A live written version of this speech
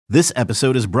This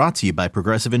episode is brought to you by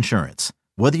Progressive Insurance.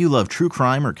 Whether you love true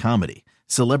crime or comedy,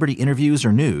 celebrity interviews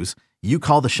or news, you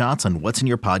call the shots on what's in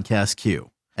your podcast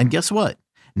queue. And guess what?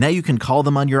 Now you can call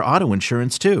them on your auto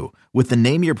insurance too with the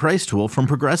Name Your Price tool from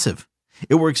Progressive.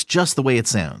 It works just the way it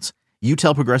sounds. You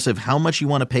tell Progressive how much you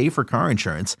want to pay for car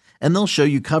insurance, and they'll show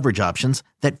you coverage options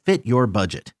that fit your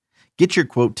budget. Get your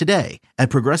quote today at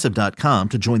Progressive.com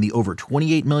to join the over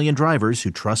 28 million drivers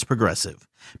who trust Progressive.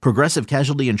 Progressive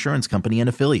Casualty Insurance Company and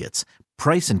Affiliates.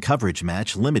 Price and coverage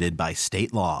match limited by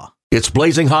state law. It's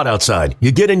blazing hot outside.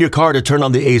 You get in your car to turn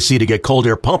on the AC to get cold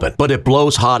air pumping, but it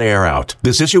blows hot air out.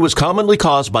 This issue is commonly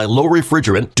caused by low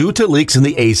refrigerant due to leaks in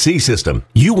the AC system.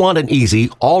 You want an easy,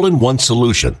 all-in-one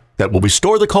solution that will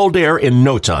restore the cold air in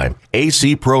no time.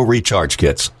 AC Pro Recharge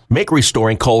Kits make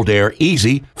restoring cold air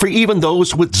easy for even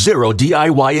those with zero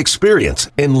DIY experience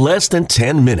in less than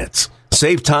 10 minutes.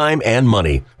 Save time and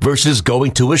money versus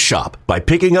going to a shop by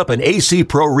picking up an AC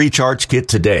Pro Recharge Kit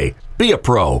today. Be a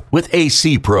pro with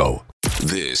AC Pro.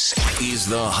 This is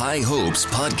the High Hopes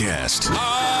Podcast.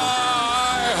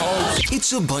 High Hopes.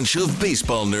 It's a bunch of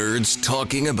baseball nerds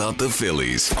talking about the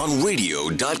Phillies on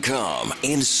radio.com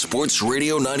and Sports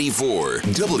Radio 94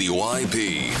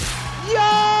 WIP.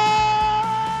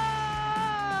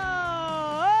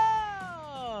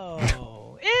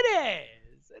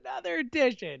 Another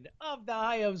edition of the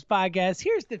High Hopes Podcast.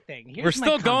 Here's the thing. We're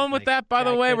still going with that, by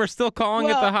the way. We're still calling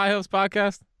it the High Hopes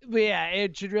Podcast. Yeah,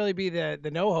 it should really be the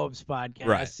No Hopes Podcast.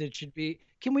 Right. It should be.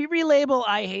 Can we relabel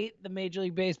I Hate the Major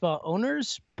League Baseball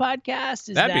Owners Podcast?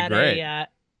 Is That'd that be great.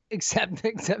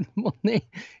 Acceptable name?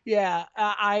 Yeah,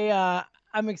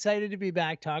 I'm excited to be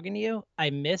back talking to you.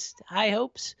 I missed High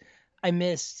Hopes. I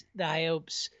missed the High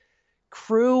Hopes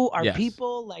crew, our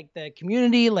people, like the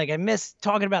community. Like I miss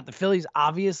talking about the Phillies,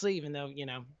 obviously, even though,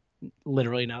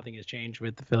 literally nothing has changed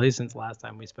with the Phillies since the last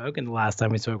time we spoke, and the last time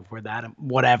we spoke before that,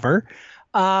 whatever.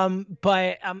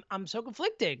 But I'm so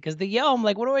conflicted because I'm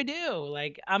like, what do I do?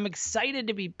 Like, I'm excited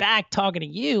to be back talking to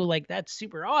you. Like, that's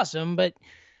super awesome. But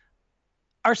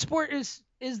our sport is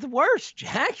the worst,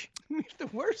 Jack. It's the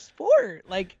worst sport.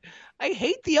 Like, I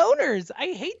hate the owners.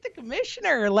 I hate the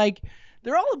commissioner. Like,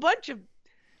 they're all a bunch of.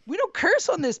 We don't curse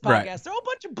on this podcast. Right. They're all a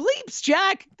bunch of bleeps,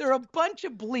 Jack. They're a bunch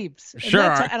of bleeps. Sure,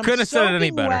 I couldn't have said it any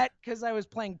better. Because I was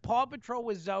playing Paw Patrol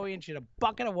with Zoe, and she had a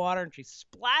bucket of water, and she's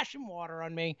splashing water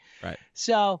on me. Right.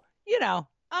 So,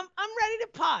 I'm ready to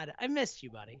pod. I missed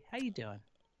you, buddy. How you doing?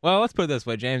 Well, let's put it this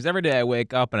way, James. Every day I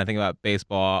wake up and I think about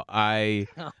baseball.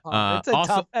 That's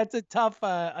a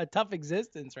tough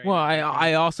existence, right? Well, now.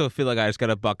 I also feel like I just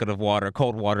got a bucket of water,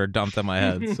 cold water dumped on my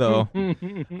head. So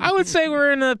I would say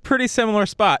we're in a pretty similar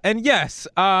spot. And yes,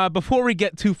 before we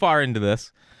get too far into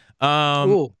this,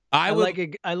 I like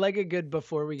a good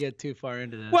before we get too far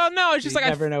into this. Well, no, it's just you like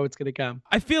never know what's gonna come.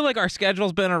 I feel like our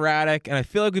schedule's been erratic, and I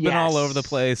feel like we've been all over the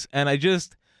place. And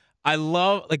I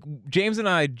love, like, James and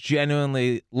I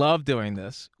genuinely love doing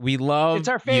this. We love It's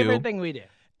our favorite thing we do.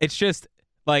 It's just,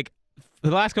 like, for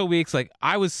the last couple weeks, like,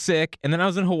 I was sick, and then I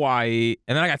was in Hawaii,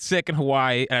 and then I got sick in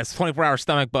Hawaii, and it's a 24-hour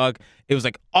stomach bug. It was,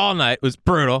 like, all night. It was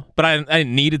brutal, but I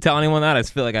didn't need to tell anyone that. I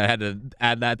just feel like I had to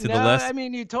add that to the list. I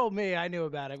mean, you told me. I knew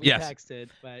about it. We texted.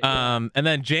 But, and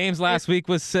then James last week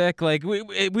was sick. Like,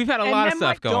 we've had a lot of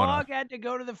stuff going on. My dog had to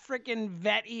go to the freaking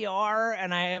vet ER,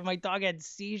 and my dog had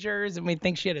seizures, and we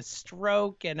think she had a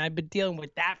stroke, and I've been dealing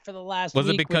with that for the last week.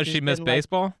 Was it because she missed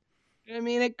baseball? I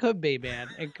mean, it could be, man.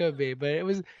 It could be, but it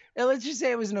was. Let's just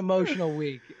say it was an emotional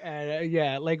week.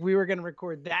 And like we were gonna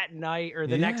record that night or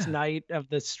the next night of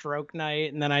the stroke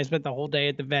night, and then I spent the whole day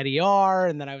at the vet ER,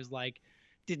 and then I was like,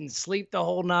 didn't sleep the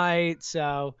whole night.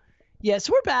 So, yes,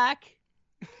 we're back.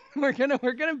 we're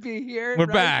gonna be here. We're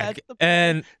back,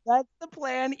 and that's the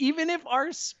plan. Even if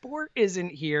our sport isn't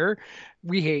here,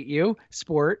 we hate you,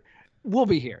 sport. We'll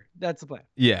be here. That's the plan.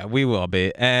 Yeah, we will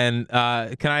be. And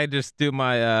can I just do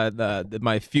my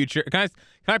my future?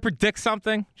 Can I predict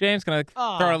something, James? Can I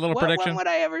throw a little prediction? When would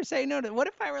I ever say no to? What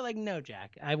if I were like, no,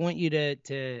 Jack? I want you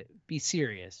to be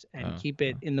serious and keep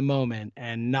it in the moment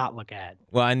and not look ahead.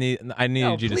 Well, I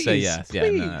needed you to say yes.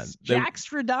 Please. Yeah, Jack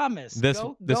Stradamus.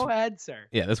 Go ahead, sir.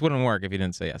 Yeah, this wouldn't work if you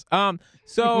didn't say yes.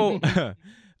 So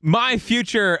my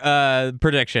future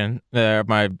prediction,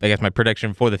 my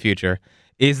prediction for the future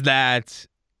is that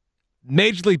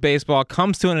Major League Baseball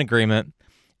comes to an agreement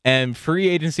and free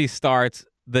agency starts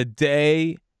the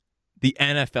day the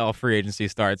NFL free agency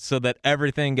starts, so that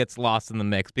everything gets lost in the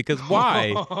mix. Because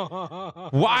why?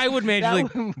 Why would Major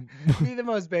League be the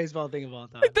most baseball thing of all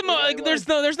time? There's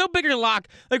no bigger lock.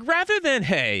 Like, rather than,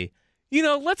 hey,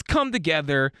 let's come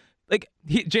together. Like,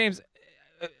 James,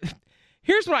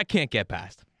 here's what I can't get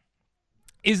past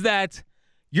is that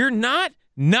you're not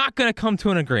not going to come to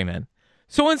an agreement.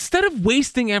 So instead of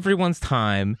wasting everyone's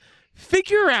time,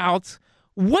 figure out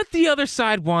what the other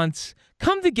side wants,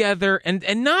 come together,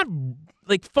 and not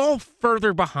like fall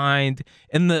further behind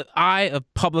in the eye of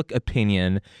public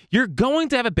opinion. You're going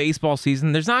to have a baseball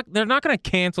season. They're not going to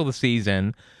cancel the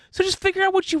season. So just figure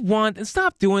out what you want and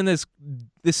stop doing this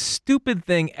stupid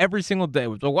thing every single day.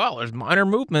 Well, there's minor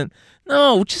movement.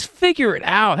 No, just figure it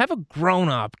out. Have a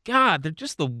grown-up. God, they're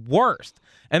just the worst.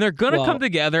 And they're going to come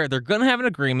together. They're going to have an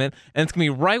agreement. And it's going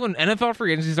to be right when NFL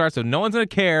free agency starts. So no one's going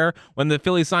to care when the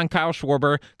Phillies sign Kyle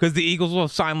Schwarber because the Eagles will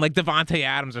sign like Devontae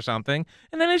Adams or something.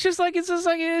 And then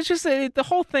the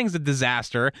whole thing's a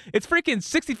disaster. It's freaking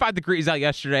 65 degrees out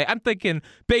yesterday. I'm thinking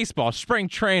baseball, spring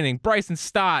training, Bryson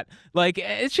Stott. Like,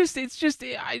 I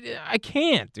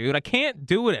can't, dude. I can't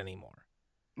do it anymore.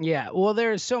 Yeah, well,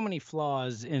 there's so many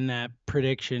flaws in that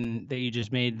prediction that you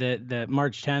just made. That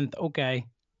March 10th, okay,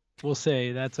 we'll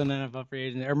say that's an NFL free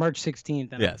agency, or March 16th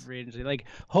NFL free agency. Like,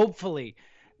 hopefully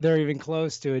they're even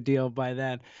close to a deal by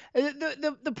then.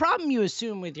 The problem you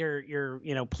assume with your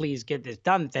please get this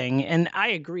done thing, and I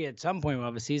agree at some point we'll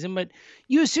have a season, but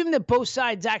you assume that both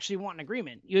sides actually want an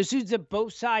agreement. You assume that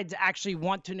both sides actually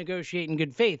want to negotiate in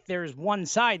good faith. There's one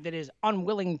side that is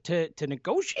unwilling to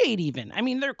negotiate even. I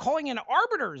mean, they're calling in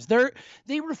arbiters.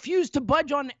 They refuse to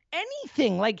budge on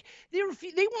anything. Like they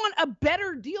want a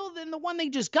better deal than the one they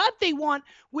just got. They want,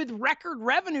 with record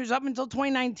revenues up until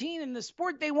 2019 in the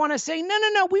sport, they want to say,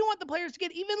 no, we want the players to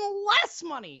get even less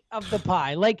money of the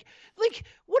pie. Like,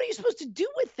 what are you supposed to do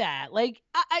with that? Like,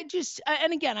 I just,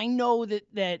 and again, I know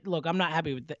that look, I'm not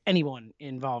happy with anyone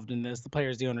involved in this, the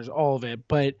players, the owners, all of it,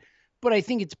 but I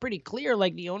think it's pretty clear,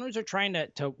 like the owners are trying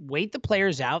to wait the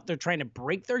players out. They're trying to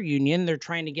break their union. They're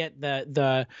trying to get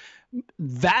the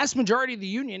vast majority of the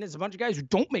union is a bunch of guys who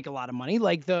don't make a lot of money.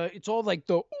 It's all like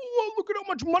oh, look at how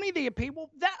much money they get paid. Well,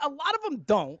 that a lot of them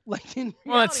don't. Like in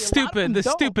reality, that's stupid. The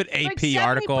stupid AP like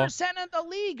article. 70% of the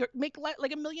league make like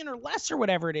 $1 million or less or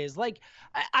whatever it is. Like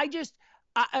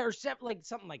or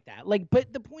something like that. Like,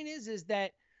 but the point is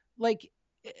that like,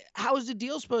 how is the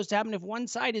deal supposed to happen if one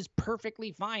side is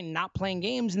perfectly fine not playing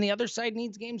games and the other side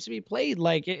needs games to be played?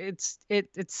 Like it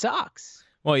sucks.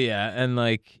 Well, yeah, and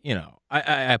like,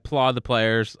 I applaud the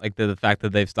players, like the fact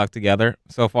that they've stuck together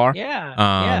so far.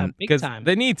 Yeah, big time.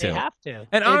 They need to. They have to.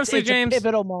 And honestly, it's James, a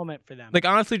pivotal moment for them. Like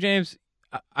honestly, James,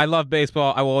 I love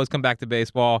baseball. I will always come back to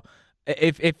baseball.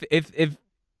 If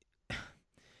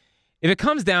it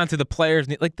comes down to the players,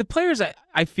 like the players,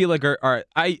 I feel like are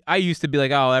I used to be like,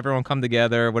 oh, everyone come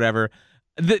together, whatever.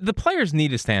 The players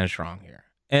need to stand strong here,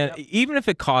 and even if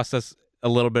it costs us a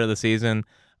little bit of the season,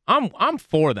 I'm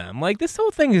for them. Like this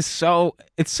whole thing is so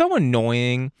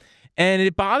annoying, and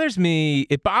it bothers me.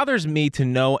 It bothers me to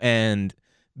no end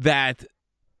that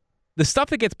the stuff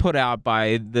that gets put out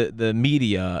by the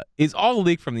media is all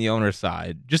leaked from the owner's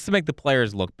side just to make the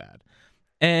players look bad,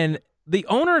 and the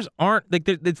owners aren't like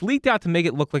it's leaked out to make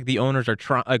it look like the owners are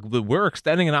trying, like we're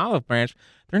extending an olive branch.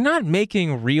 They're not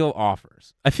making real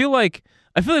offers. I feel like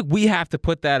we have to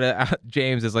put that out,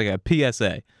 James, as like a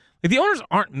PSA. Like the owners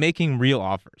aren't making real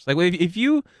offers. Like if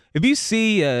you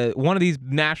see one of these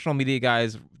national media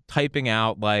guys typing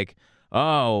out like,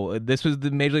 oh, this was the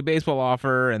Major League Baseball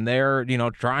offer, and they're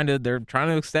trying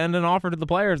to extend an offer to the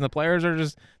players, and the players are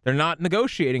they're not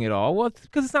negotiating at all. Well, it's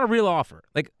because it's not a real offer.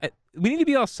 Like we need to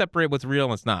be able to separate what's real and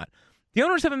what's not. The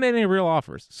owners haven't made any real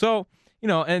offers. So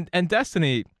and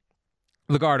Destiny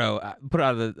Legardo put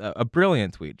out a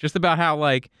brilliant tweet just about how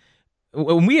like.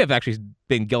 When we have actually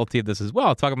been guilty of this as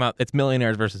well, talking about it's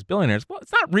millionaires versus billionaires. Well,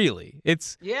 it's not really.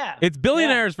 It's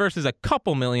billionaires versus a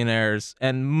couple millionaires,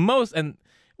 and that's not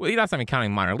even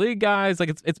counting minor league guys. Like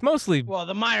it's mostly. Well,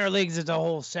 the minor leagues is a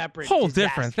whole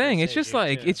different thing. It's just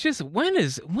like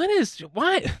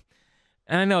why.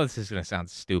 And I know this is gonna sound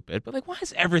stupid, but like, why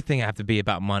does everything have to be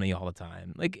about money all the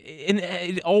time? Like,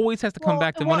 it always has to come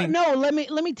back to money. No, let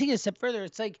me take it a step further.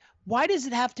 It's like, why does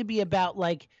it have to be about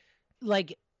like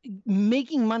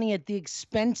making money at the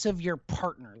expense of your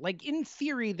partner? Like in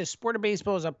theory, the sport of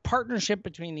baseball is a partnership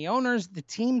between the owners, the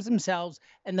teams themselves,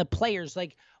 and the players.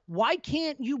 Like, why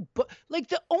can't you? Like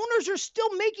the owners are still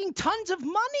making tons of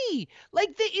money.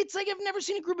 Like it's like I've never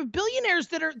seen a group of billionaires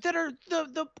that are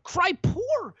the cry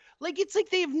poor. Like it's like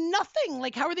they have nothing.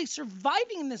 Like how are they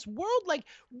surviving in this world? Like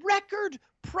record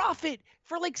profit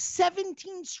for like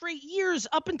 17 straight years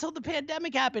up until the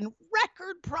pandemic happened.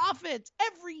 Record profits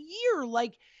every year.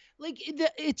 Like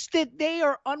it's that they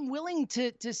are unwilling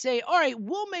to say, all right,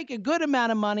 we'll make a good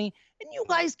amount of money and you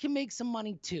guys can make some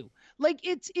money too. Like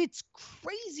it's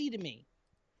crazy to me.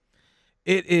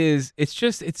 It is. It's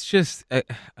just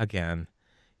again,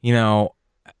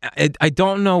 I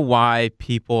don't know why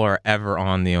people are ever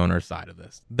on the owner's side of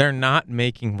this. They're not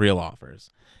making real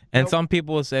offers. And some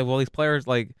people will say, well, these players,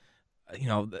 like,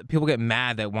 people get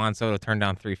mad that Juan Soto turned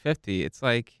down $350. It's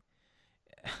like,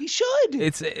 he should.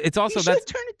 It's also he should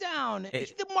turn it down.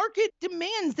 The market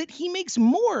demands that he makes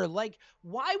more. Like,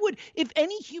 why would, if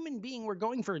any human being were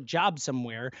going for a job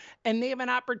somewhere and they have an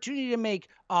opportunity to make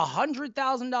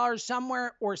 $100,000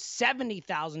 somewhere or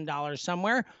 $70,000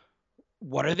 somewhere,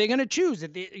 what are they going to choose?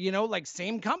 If they, like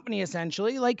same company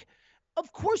essentially, like,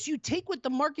 of course you take what the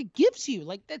market gives you.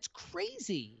 Like, that's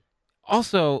crazy.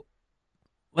 Also,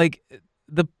 like,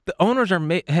 the owners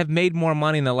have made more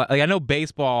money in I know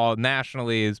baseball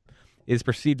nationally is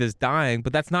perceived as dying,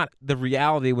 but that's not the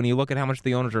reality when you look at how much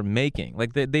the owners are making.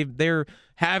 Like, they're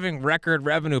having record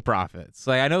revenue profits.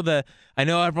 Like, I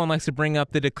know everyone likes to bring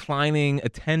up the declining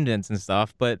attendance and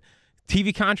stuff, but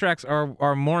TV contracts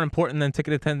are more important than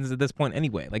ticket attendance at this point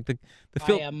anyway. Like, by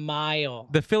a mile.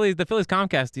 The Phillies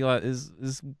Comcast deal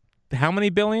is how many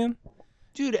billion?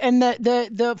 Dude, and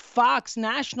the Fox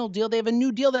national deal, they have a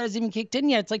new deal that hasn't even kicked in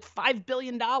yet. It's like $5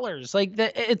 billion. Like,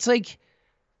 it's like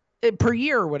per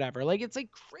year or whatever. Like, it's like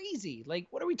crazy. Like,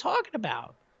 what are we talking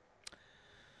about?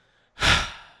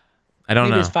 I don't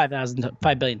know. Maybe it's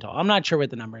 $5 billion total. I'm not sure what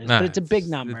the number is, but it's a big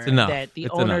number. It's enough. That the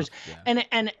it's owners enough.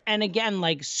 Yeah. and again,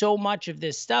 like, so much of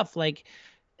this stuff, like,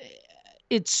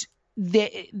 it's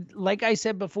like I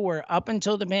said before, up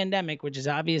until the pandemic, which is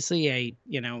obviously a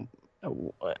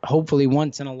hopefully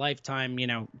once in a lifetime,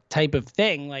 type of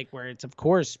thing, like, where it's, of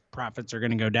course, profits are going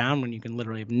to go down when you can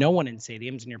literally have no one in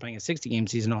stadiums and you're playing a 60-game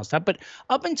season, all stuff. But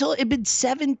up until it been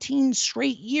 17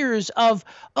 straight years of,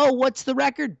 what's the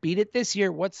record? Beat it this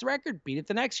year. What's the record? Beat it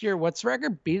the next year. What's the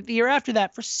record? Beat it the year after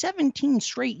that. For 17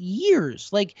 straight years.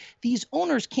 Like, these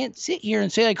owners can't sit here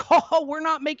and say, like, we're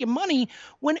not making money,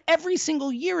 when every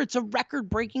single year it's a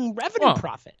record-breaking revenue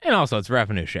profit. And also it's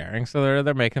revenue sharing, so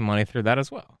they're making money through that as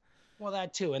well. Well,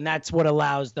 that too. And that's what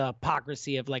allows the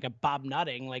hypocrisy of, like, a Bob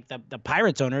Nutting, like the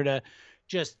Pirates owner, to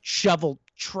just shovel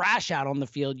trash out on the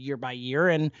field year by year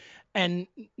and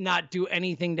not do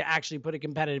anything to actually put a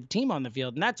competitive team on the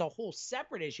field. And that's a whole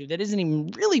separate issue that isn't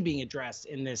even really being addressed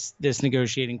in this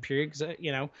negotiating period.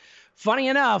 Because, funny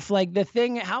enough, like, the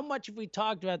thing, how much have we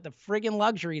talked about the friggin'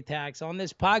 luxury tax on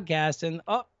this podcast? And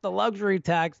the luxury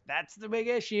tax, that's the big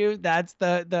issue. That's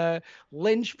the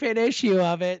linchpin issue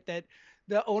of it, that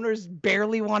the owners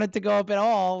barely want it to go up at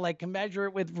all. Like, measure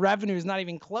it with revenues, not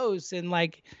even close. And,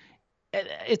 like,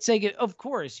 it's like, of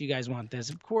course you guys want this.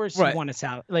 Of course you want a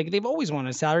salary. Like, they've always wanted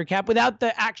a salary cap without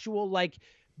the actual, like,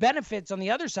 benefits on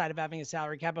the other side of having a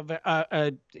salary cap, of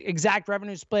a exact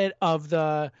revenue split of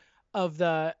the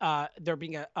there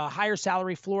being a higher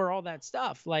salary floor, all that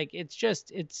stuff. Like, it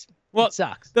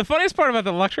sucks. The funniest part about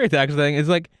the luxury tax thing is,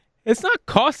 like, it's not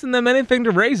costing them anything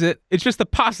to raise it. It's just the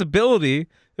possibility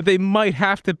that they might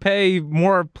have to pay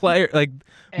more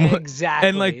exactly,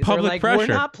 and, like, public pressure. We're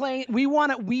not playing. We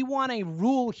want a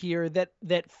rule here that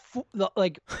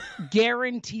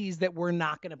guarantees that we're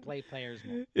not going to play players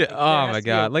more. Yeah. Oh my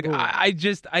God. Like, I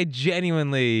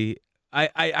genuinely,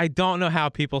 I don't know how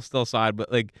people still side,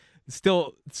 but, like,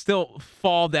 still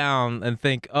fall down and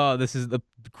think, oh, this is the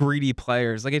greedy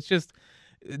players. Like, it's just,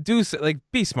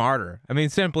 be smarter. I mean,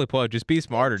 simply put, just be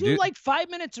smarter. Do like 5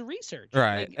 minutes of research.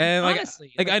 Right. Like, and,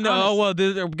 honestly, I know,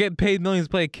 they're getting paid millions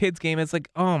to play a kid's game. It's like,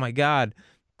 oh my God.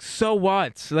 So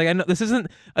what? Like, I know this isn't,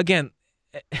 again,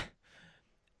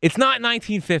 it's not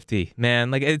 1950,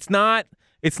 man. Like, it's not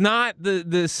the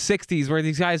 60s where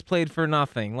these guys played for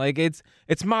nothing. Like, it's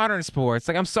modern sports.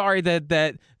 Like, I'm sorry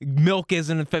that milk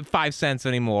isn't 5 cents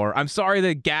anymore. I'm sorry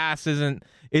that gas isn't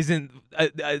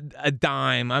a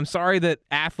dime. I'm sorry that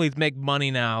athletes make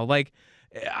money now. Like,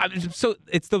 so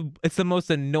it's the most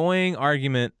annoying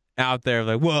argument out there.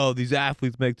 Like, well, these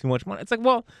athletes make too much money. It's like,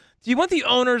 well, do you want the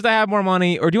owners to have more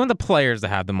money, or do you want the players to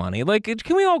have the money? Like,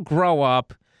 can we all grow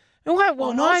up? And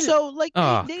also, like,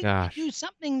 they do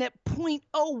something that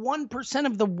 0.01%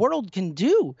 of the world can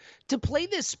do to play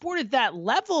this sport at that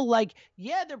level. Like,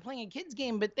 yeah, they're playing a kids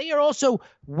game, but they are also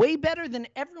way better than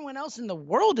everyone else in the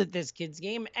world at this kids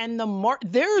game. And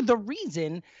they're the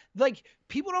reason, like,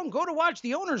 people don't go to watch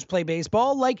the owners play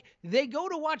baseball. Like, they go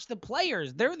to watch the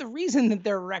players. They're the reason that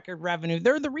they're record revenue.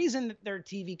 They're the reason that they're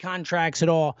TV contracts at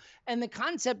all. And the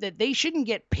concept that they shouldn't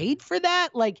get paid for that,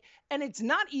 like, and it's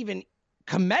not even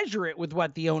commensurate with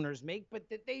what the owners make, but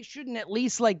that they shouldn't at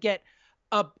least, like, get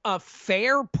a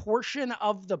fair portion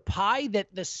of the pie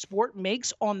that the sport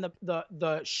makes on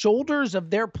the shoulders of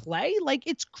their play. Like,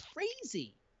 it's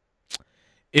crazy.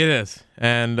 It is.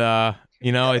 And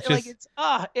You know, it's just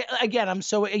like again,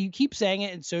 you keep saying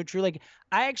it. It's so true. Like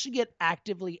I actually get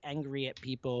actively angry at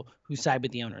people who side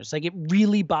with the owners. Like it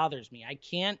really bothers me. I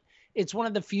can't. It's one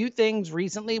of the few things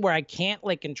recently where I can't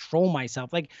like control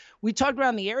myself. Like we talked about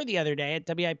on the air the other day at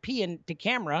WIP and to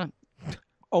camera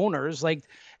owners, like,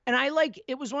 and I like,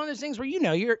 it was one of those things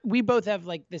where, we both have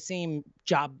like the same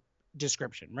job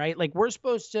description, right? Like we're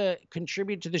supposed to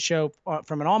contribute to the show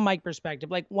from an all mic perspective,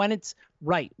 like when it's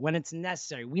right, when it's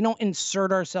necessary. We don't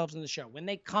insert ourselves in the show when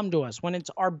they come to us, when it's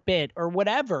our bit or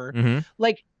whatever.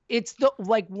 Like it's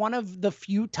one of the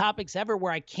few topics ever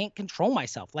where I can't control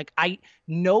myself. Like I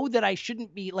know that I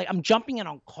shouldn't be like, I'm jumping in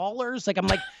on callers. Like I'm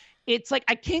like, it's like,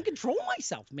 I can't control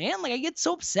myself, man. Like I get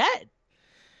so upset.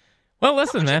 Well,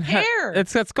 listen, man.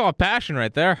 That's called passion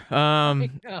right there.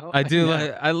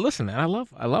 I listen, man. I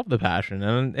love the passion,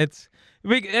 and it's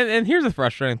big. And here's the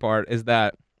frustrating part is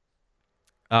that,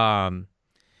 I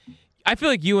feel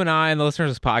like you and I and the listeners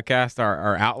of this podcast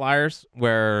are outliers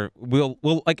where we'll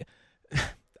like.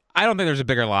 I don't think there's a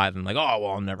bigger lie than like, oh,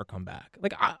 well, I'll never come back.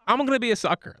 Like, I'm going to be a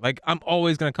sucker. Like, I'm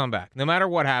always going to come back. No matter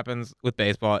what happens with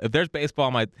baseball. If there's baseball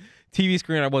on my TV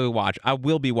screen I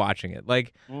will be watching it.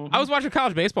 Like, I was watching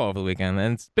college baseball over the weekend,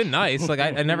 and it's been nice. Like,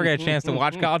 I never get a chance to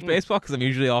watch college baseball because I'm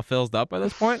usually all filled up by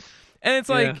this point. And it's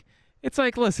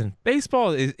like, listen,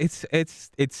 baseball it's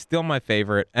still my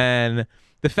favorite. And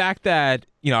the fact that,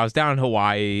 I was down in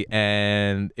Hawaii,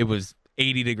 and it was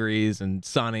 80 degrees and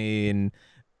sunny, and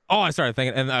I started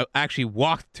thinking, and I actually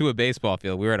walked to a baseball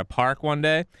field. We were at a park one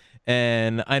day,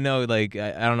 and I know, like,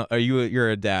 I don't know, you're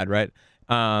a dad, right?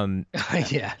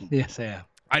 Yeah, yes, I am.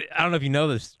 I don't know if you know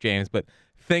this, James, but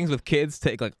things with kids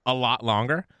take like a lot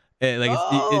longer.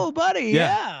 Buddy,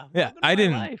 yeah. I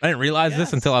didn't realize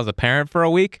this until I was a parent for a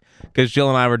week, because Jill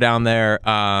and I were down there,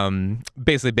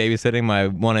 basically babysitting my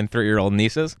 1 and 3-year-old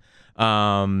nieces.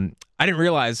 I didn't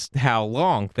realize how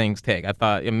long things take. I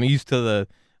thought I'm used to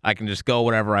I can just go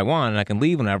whenever I want, and I can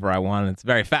leave whenever I want, and it's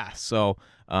very fast. So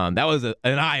that was an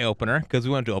eye-opener, because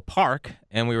we went to a park,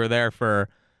 and we were there for,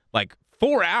 like,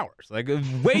 4 hours. Like,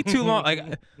 way too long.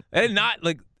 Like, there's not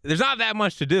that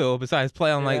much to do besides play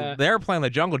on, like, they're playing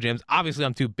the jungle gyms. Obviously,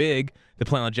 I'm too big to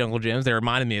play on the jungle gyms. They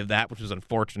reminded me of that, which was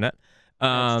unfortunate.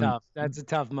 That's tough. That's a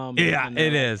tough moment. Yeah,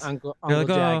 it is. Uncle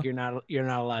Jack, you're not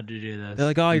allowed to do this. They're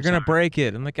like, you're going to break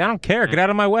it. I'm like, I don't care. Get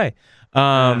out of my way.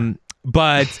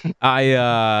 But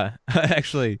I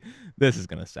actually, this is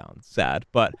gonna sound sad,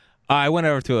 but I went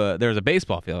over to there was a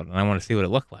baseball field, and I wanted to see what it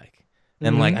looked like.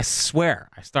 And like, I swear,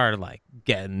 I started like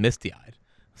getting misty-eyed.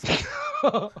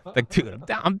 Like, dude,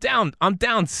 I'm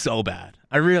down so bad.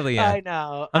 I really am. I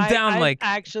know. I'm down.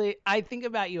 Actually, I think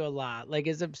about you a lot. Like,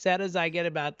 as upset as I get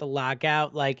about the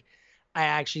lockout, like, I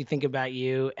actually think about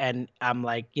you, and I'm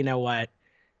like, you know what?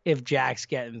 If Jack's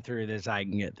getting through this, I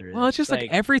can get through this. Well, it's just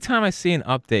like every time I see an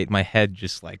update, my head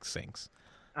just like sinks.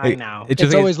 I know.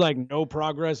 It's always like no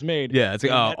progress made. Yeah, it's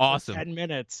like, awesome. 10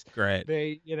 minutes. Great.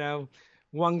 They,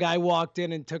 one guy walked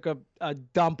in and took a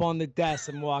dump on the desk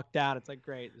and walked out. It's like,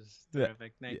 great. This is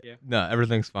terrific. Thank you. No,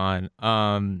 everything's fine.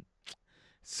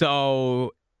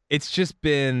 So it's just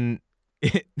been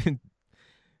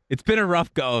it's been a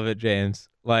rough go of it, James.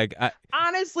 Like,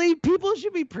 honestly, people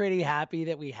should be pretty happy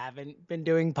that we haven't been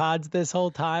doing pods this whole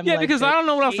time. Yeah, like, because I don't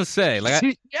know what else to say.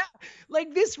 Like,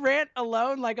 like this rant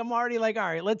alone, like I'm already like, all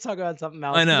right, let's talk about something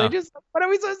else. I know. What are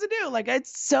we supposed to do? Like,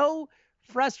 it's so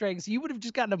frustrating. So you would have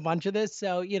just gotten a bunch of this.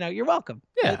 So you're welcome.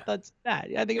 Yeah, that's that.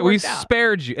 I think we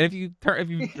spared you. And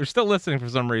if you're still listening for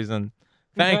some reason,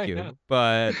 thank you.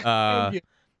 But I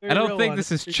don't think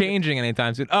this is changing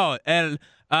anytime soon. Oh, and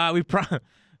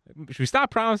should we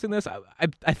stop promising this?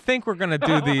 I think we're gonna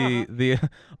do the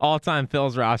all-time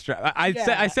Phils roster.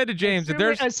 I said to James,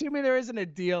 assuming there isn't a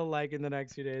deal like in the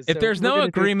next few days. If there's no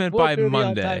agreement by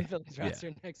Monday,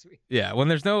 next week. Yeah, when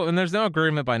there's no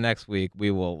agreement by next week, we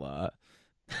will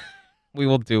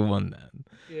do one then.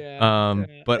 Yeah.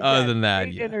 But again, other than that,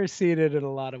 interceded in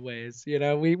a lot of ways.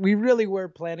 We really were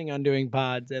planning on doing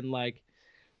pods, and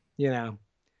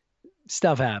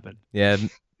stuff happened. Yeah.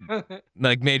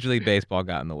 Like Major League Baseball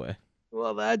got in the way.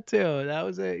 Well, that too. That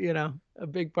was a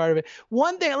big part of it.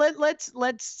 One thing, let's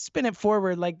spin it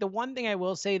forward. Like, the one thing I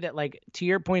will say that, like, to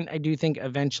your point, I do think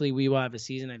eventually we will have a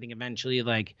season. I think eventually,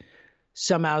 like,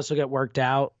 somehow this will get worked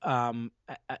out.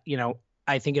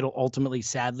 I think it'll ultimately,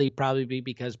 sadly, probably be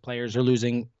because players are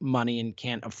losing money and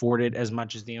can't afford it as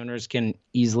much as the owners can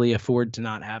easily afford to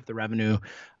not have the revenue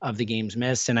of the games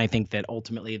missed. And I think that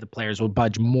ultimately the players will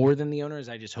budge more than the owners.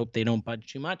 I just hope they don't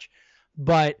budge too much.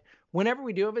 But whenever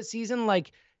we do have a season,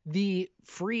 like the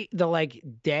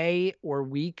day or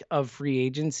week of free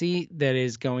agency that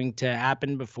is going to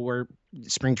happen before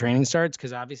spring training starts,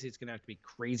 because obviously it's going to have to be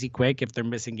crazy quick. If they're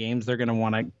missing games, they're going to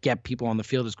want to get people on the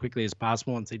field as quickly as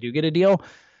possible once they do get a deal.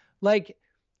 Like,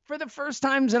 for the first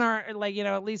times in our, like,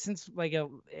 at least since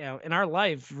in our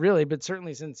life, really, but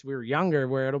certainly since we were younger,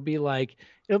 where it'll be like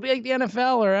the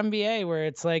NFL or NBA, where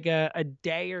it's like a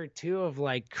day or two of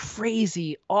like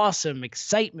crazy, awesome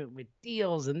excitement with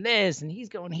deals and this, and he's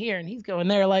going here and he's going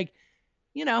there. Like,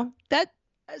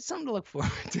 that's something to look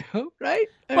forward to, right?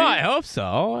 I hope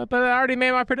so, but I already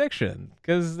made my prediction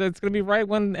because it's going to be right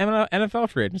when NFL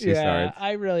free agency starts.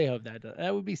 I really hope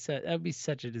that would be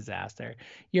such a disaster.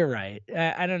 You're right.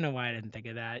 I don't know why I didn't think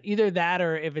of that. Either that,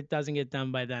 or if it doesn't get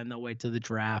done by then, they'll wait till the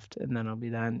draft and then it'll be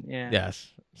done. Yeah.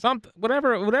 Yes.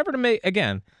 Whatever to make.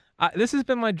 Again, this has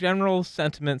been my general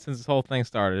sentiment since this whole thing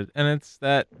started, and it's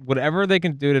that whatever they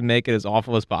can do to make it as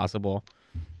awful as possible,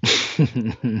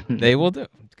 they will do,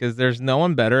 because there's no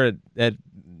one better at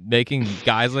making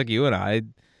guys like you and I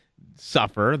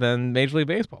suffer than Major League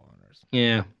Baseball owners.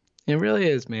 Yeah, it really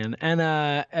is, man.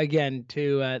 And again,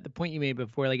 to the point you made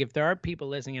before, like, if there are people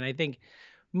listening, and I think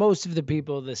most of the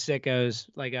people, the sickos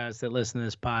like us that listen to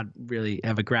this pod, really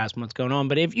have a grasp on what's going on.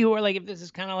 But if you are like, if this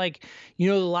is kind of like, the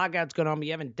lockout's going on, but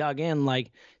you haven't dug in,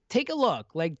 like, take a look.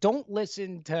 Like, don't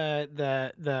listen to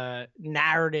the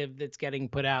narrative that's getting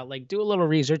put out. Like, do a little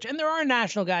research. And there are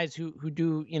national guys who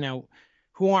do,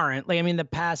 who aren't. Like, I mean, the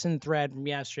passing thread from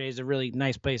yesterday is a really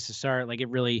nice place to start. Like, it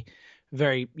really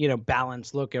very,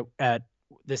 balanced look at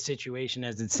the situation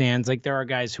as it stands. Like, there are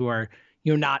guys who are,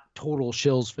 not total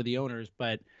shills for the owners,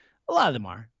 but a lot of them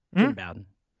are. Jim Bowden,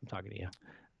 I'm talking to you.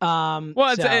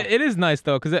 Well, it is nice,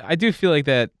 though, because I do feel like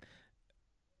that.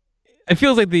 It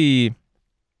feels like the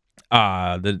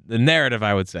narrative,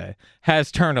 I would say,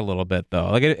 has turned a little bit,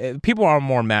 though. Like, people are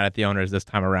more mad at the owners this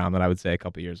time around than I would say a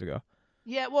couple years ago.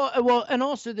 Yeah, well, and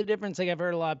also the difference, like, I've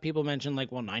heard a lot of people mention,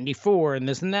 like, 94 and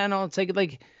this and that, and all. It's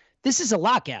like this is a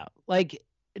lockout. Like,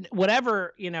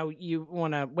 whatever, you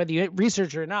want to, whether you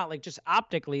research or not, like, just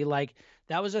optically, like,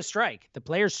 that was a strike. The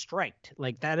players striked.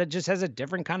 Like, that, it just has a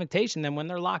different connotation than when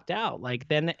they're locked out. Like,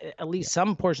 then at least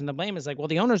some portion of the blame is like, well,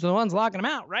 the owners are the ones locking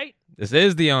them out, right? This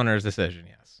is the owner's decision,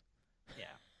 yes. Yeah,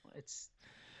 it's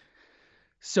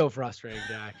so frustrating,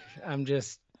 Jack. I'm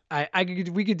just,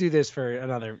 we could do this for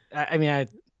another. I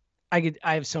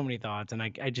have so many thoughts, and I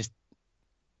just.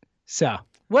 So,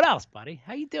 what else, buddy?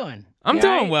 How you doing? I'm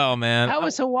doing well, man. How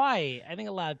was Hawaii? I think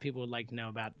a lot of people would like to know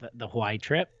about the Hawaii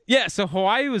trip. Yeah, so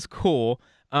Hawaii was cool.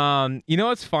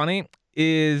 What's funny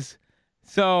is,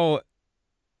 so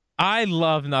I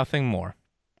love nothing more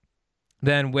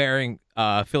than wearing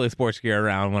Philly sports gear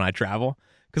around when I travel.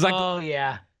 Oh,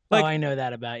 yeah. I know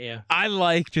that about you. I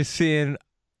like seeing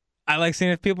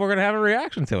if people are going to have a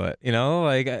reaction to it,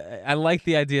 Like, I like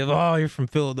the idea of, oh, you're from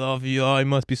Philadelphia, oh, you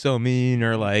must be so mean,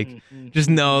 or, like, just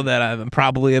know that I'm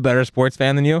probably a better sports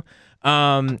fan than you.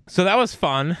 So that was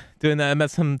fun, doing that. I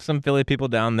met some Philly people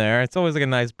down there. It's always, like, a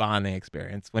nice bonding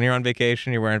experience. When you're on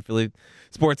vacation, you're wearing Philly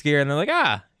sports gear, and they're like,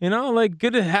 like,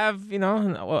 good to have,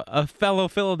 a fellow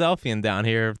Philadelphian down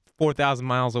here 4,000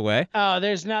 miles away. Oh,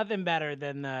 there's nothing better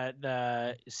than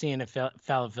the seeing a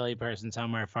fellow Philly person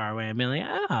somewhere far away and being like,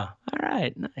 oh, all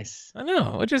right, nice. I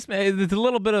know. It's a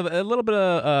little bit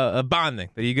of bonding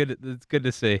that it's good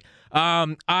to see.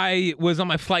 I was on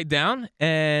my flight down,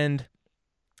 and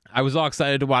I was all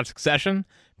excited to watch Succession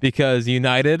because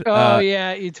United. Oh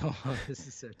yeah, you told me this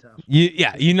is so tough.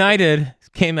 United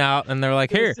came out and they're like,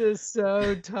 "Here, this is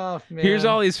so tough, man. Here's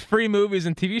all these free movies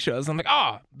and TV shows." I'm like,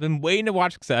 "Oh, been waiting to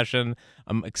watch Succession.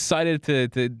 I'm excited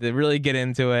to really get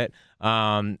into it."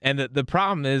 And the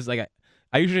problem is, like,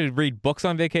 I usually read books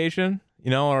on vacation,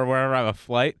 or wherever I have a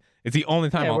flight. It's the only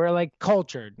time we're like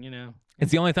cultured,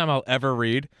 It's the only time I'll ever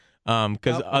read.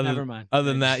 Because never mind. Other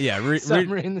than that, yeah,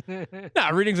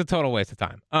 reading's a total waste of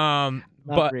time.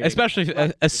 But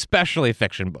reading. especially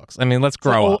fiction books. I mean, let's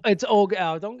grow up. It's old.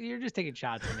 You're just taking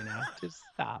shots at me now. Just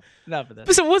stop. Enough of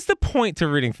this. So, what's the point to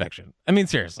reading fiction? I mean,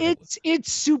 seriously.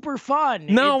 It's super fun.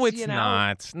 No, it's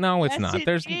not. No, it's not.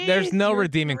 There's no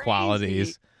redeeming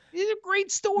qualities. These are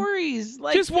great stories.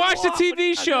 Like, just watch the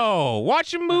TV show.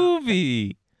 Watch a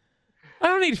movie. I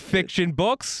don't need fiction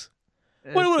books.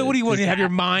 What do you want to have your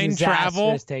mind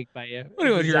travel? Take by you. What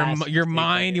do you want your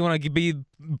mind? You want to be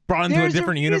brought into a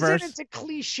different universe? It's a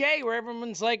cliche where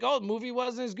everyone's like, "Oh, the movie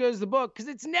wasn't as good as the book," because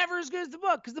it's never as good as the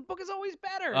book. Because the book is always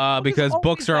better. Because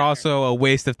books are also a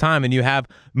waste of time, and you have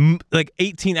like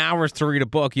 18 hours to read a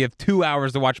book. You have 2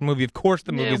 hours to watch a movie. Of course,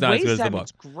 the movie's not as good as the book.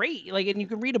 It's great. Like, and you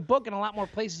can read a book in a lot more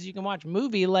places you can watch a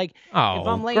movie. Like, if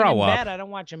I'm laying in bed, I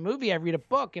don't watch a movie. I read a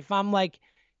book. If I'm like,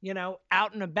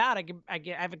 out and about. I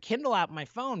have a Kindle out on my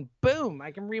phone. Boom.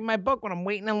 I can read my book when I'm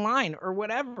waiting in line or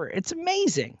whatever. It's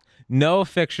amazing. No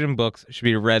fiction books should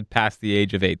be read past the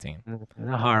age of 18.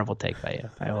 A horrible take by you.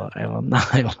 I will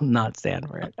not stand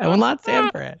for it. I will not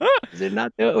stand for it.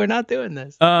 We're not doing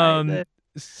this.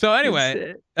 So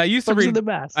anyway, I used to read the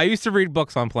best. I used to read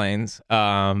books on planes.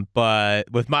 But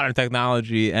with modern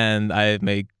technology and I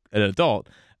make an adult,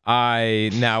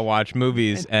 I now watch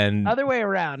movies and other way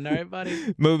around, all right,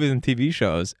 buddy? Movies and TV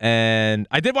shows. And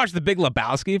I did watch The Big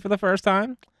Lebowski for the first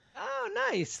time. Oh,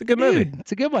 nice. It's a good movie.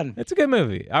 It's a good one. It's a good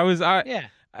movie.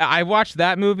 I watched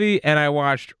that movie and I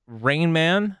watched Rain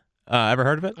Man. Ever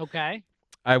heard of it? Okay.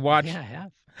 I watched Yeah, I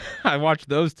have. I watched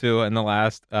those two in the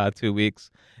last 2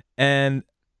 weeks. And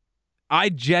I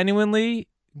generally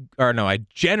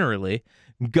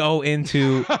go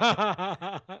into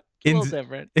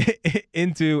different.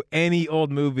 into any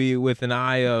old movie with an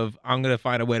eye of I'm gonna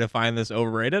find a way to find this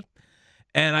overrated.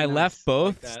 And I left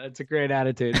both. Like that's a great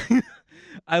attitude.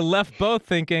 I left both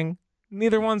thinking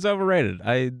neither one's overrated.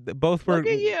 Both were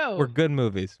good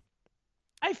movies.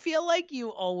 I feel like you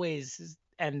always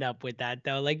end up with that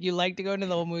though. Like you like to go into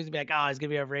the old movies and be like, oh, it's gonna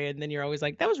be overrated, and then you're always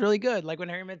like, that was really good. Like when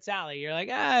Harry Met Sally, you're like,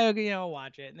 okay, I'll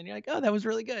watch it, and then you're like, oh, that was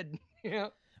really good.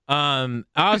 I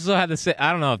also had to say,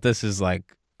 I don't know if this is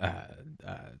like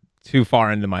too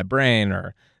far into my brain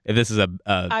or if this is a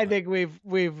I think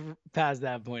we've passed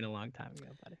that point a long time ago,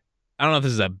 buddy. I don't know if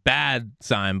this is a bad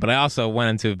sign, but I also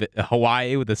went into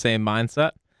Hawaii with the same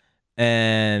mindset,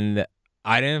 and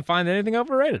I didn't find anything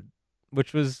overrated,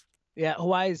 which was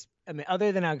Hawaii's. I mean,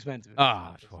 other than how expensive.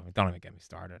 Oh, don't even get me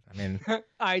started. I mean, all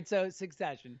right. So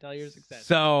Succession. Tell your Succession.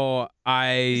 So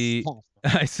I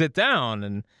sit down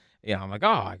and I'm like, oh,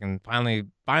 I can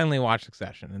finally watch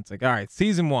Succession. And it's like, all right,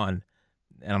 season 1,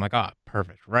 and I'm like, oh,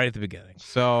 perfect, right at the beginning.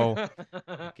 So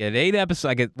I get 8 episodes.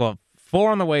 I get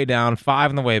 4 on the way down,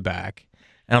 5 on the way back,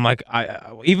 and I'm like,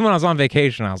 even when I was on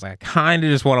vacation, I was like, I kind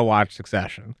of just want to watch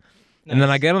Succession. Nice. And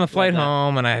then I get on the flight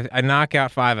home and I knock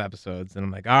out 5 episodes, and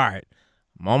I'm like, all right.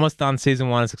 I'm almost done season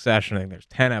 1 of Succession. I think there's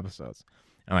 10 episodes.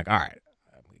 And I'm like, all right,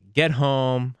 get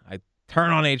home. I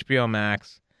turn on HBO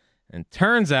Max, and it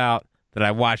turns out that I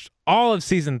watched all of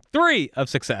season 3 of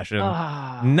Succession,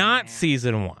 not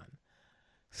season 1.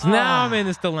 So now I'm in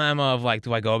this dilemma of like,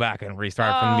 do I go back and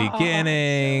restart from the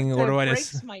beginning, or do I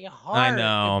just? It breaks my heart. I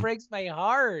know. It breaks my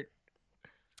heart.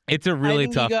 It's a really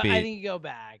tough beat. I think you go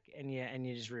back and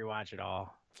you just rewatch it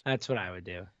all. That's what I would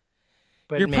do.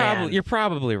 But you're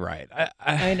probably right.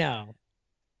 I know.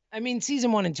 I mean,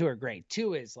 season 1 and 2 are great.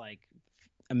 2 is like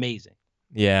amazing.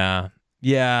 Yeah,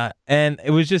 and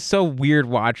it was just so weird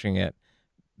watching it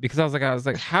because I was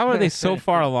like, how are they so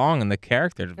far along in the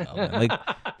character development? Like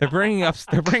they're bringing up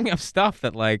stuff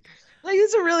that like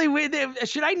it's a really weird.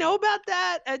 Should I know about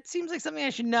that? It seems like something I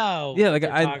should know. Yeah, like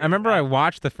I remember I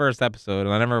watched the first episode and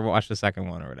I never watched the second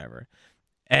one or whatever.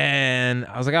 And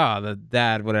I was like, oh, the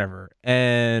dad, whatever.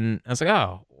 And I was like,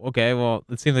 oh, okay, well,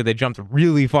 it seems like they jumped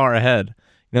really far ahead.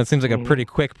 It seems like a pretty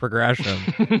quick progression.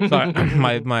 So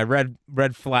my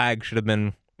red flag should have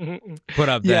been put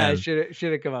up then. Yeah,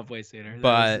 should have come up way sooner.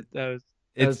 But that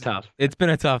was tough. It's been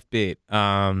a tough beat.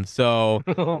 So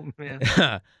oh, man.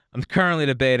 I'm currently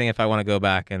debating if I want to go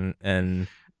back and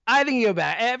I think you go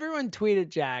back. Everyone tweeted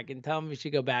Jack and tell him you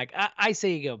should go back. I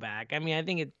say you go back. I mean, I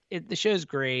think the show's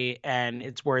great and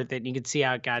it's worth it. You can see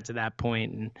how it got to that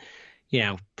point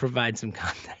and, provide some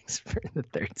context for the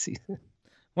 3rd season.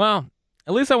 Well,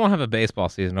 at least I won't have a baseball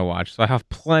season to watch, so I have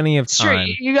plenty of time.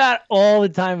 Sure, you got all the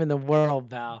time in the world,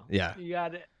 pal. Yeah. You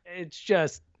got it. It's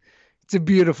a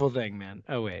beautiful thing, man.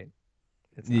 Oh, wait.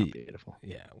 It's not beautiful.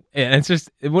 Yeah. And it's just,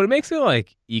 what makes it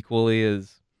like equally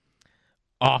as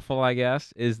awful, I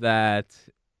guess, is that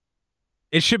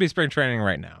it should be spring training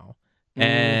right now,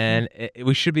 and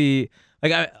we should be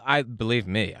like, I believe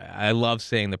me, I love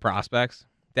seeing the prospects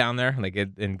down there, like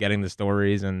and getting the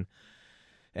stories and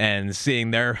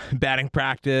seeing their batting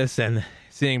practice and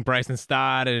seeing Bryson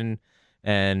Stott and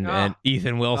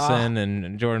Ethan Wilson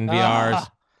and Jordan Villar's.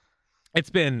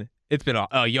 It's been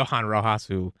Johan Rojas,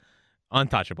 who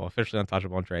officially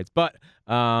untouchable in trades. But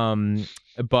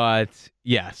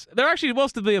yes, there actually will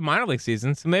still be a minor league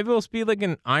season, so maybe we'll be like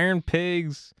an Iron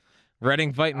Pigs,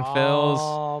 Reading Fighting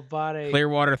Phils,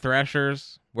 Clearwater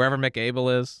Threshers, wherever Mick Abel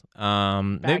is.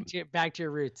 Back to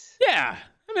your roots. Yeah,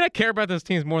 I mean, I care about those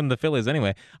teams more than the Phillies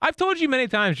anyway. I've told you many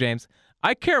times, James,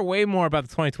 I care way more about the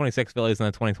 2026 Phillies than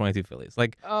the 2022 Phillies.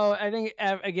 Like, I think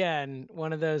again,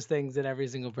 one of those things that every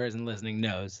single person listening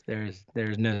knows. There's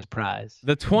no surprise.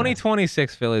 The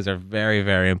 2026 Phillies are very,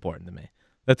 very important to me.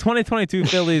 The 2022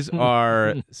 Phillies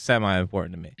are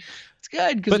semi-important to me.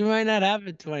 good because we might not have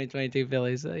a 2022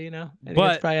 Phillies. So, I think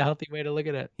it's probably a healthy way to look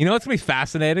at it. You know what's going to be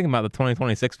fascinating about the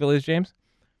 2026 Phillies, James?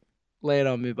 Lay it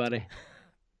on me, buddy.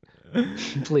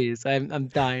 Please, I'm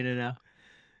dying to know.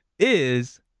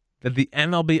 Is that the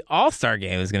MLB All-Star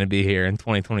Game is going to be here in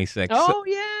 2026? Oh,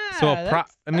 yeah. So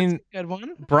that's a good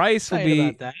one. Bryce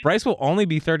will only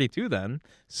be 32 then,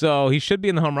 so he should be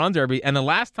in the home run derby. And the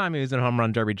last time he was in a home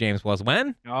run derby, James, was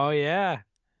when? Oh yeah.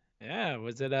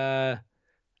 Was it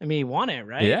he won it,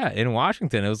 right? Yeah, in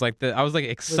Washington. It was like I was like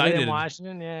excited. Was it in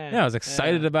Washington, yeah. Yeah, I was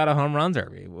excited about a home run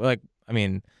derby. It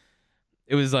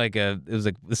was like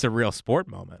this a real sport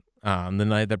moment. The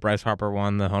night that Bryce Harper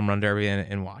won the home run derby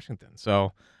in Washington.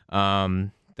 So,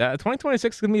 that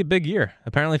 2026 is gonna be a big year.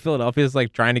 Apparently, Philadelphia is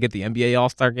like trying to get the NBA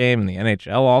All-Star Game and the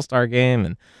NHL All-Star Game,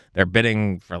 and they're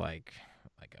bidding for like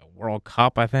a World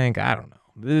Cup. I think, I don't know.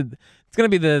 It's gonna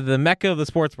be the mecca of the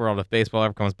sports world if baseball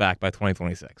ever comes back by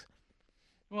 2026.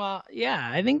 Well, yeah,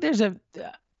 I think there's at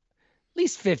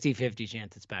least 50-50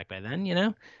 chance it's back by then.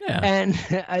 Yeah, and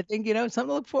I think something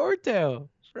to look forward to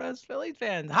for us Phillies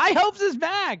fans. High Hopes is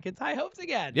back. It's High Hopes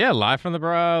again. Yeah, live from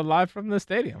the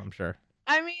stadium. I'm sure.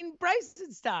 I mean,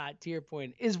 Bryson Stott, to your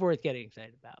point, is worth getting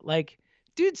excited about. Like,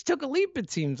 dudes took a leap,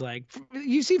 it seems like.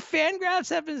 You see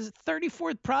Fangraphs have his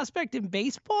 34th prospect in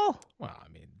baseball? Well,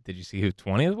 I mean, did you see who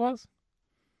 20th was?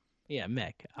 Yeah,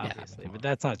 Mick, obviously. But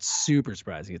that's not super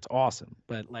surprising. It's awesome.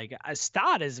 But, like,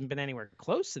 Stott hasn't been anywhere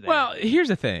close to that. Well, here's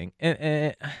the thing.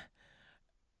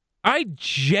 I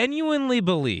genuinely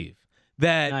believe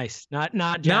that... Nice. Not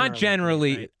generally. Not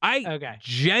generally. Right?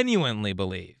 Genuinely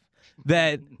believe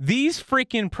that these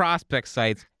freaking prospect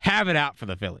sites have it out for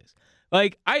the Phillies.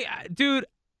 Like, dude,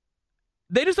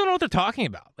 they just don't know what they're talking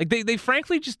about. Like, they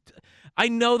frankly just, I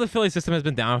know the Philly system has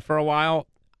been down for a while,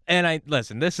 and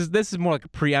listen, this is more like a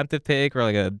preemptive take or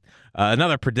like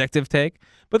another predictive take,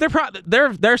 but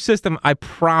their system, I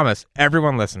promise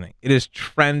everyone listening, it is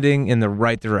trending in the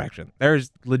right direction.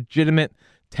 There's legitimate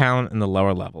talent in the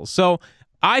lower levels. So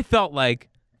I felt like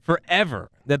forever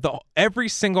that every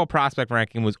single prospect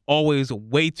ranking was always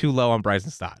way too low on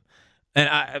Bryson Stott. And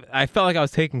I felt like I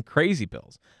was taking crazy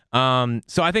pills.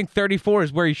 So I think 34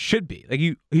 is where he should be. Like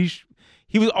he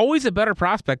was always a better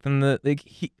prospect than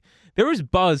there was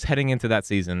buzz heading into that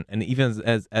season, and even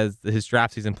as his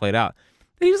draft season played out,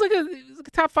 that he was like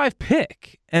a top 5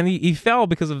 pick, and he fell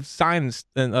because of signing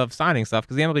stuff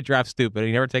because the MLB draft's stupid.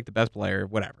 He never take the best player,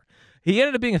 whatever. He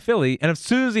ended up being a Philly, and as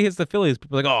soon as he hits the Phillies,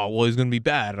 people are like, oh, well, he's going to be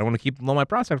bad. I want to keep him low my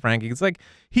prospect ranking. It's like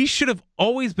he should have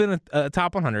always been a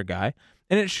top 100 guy,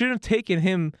 and it shouldn't have taken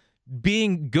him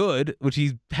being good, which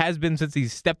he has been since he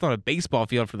stepped on a baseball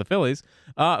field for the Phillies,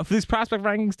 for these prospect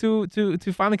rankings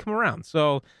to finally come around.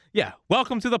 So, yeah,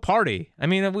 welcome to the party. I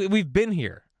mean, we've been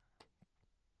here.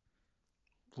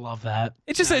 Love that.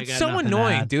 It's just it's so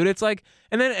annoying, dude. It's like,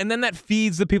 and then that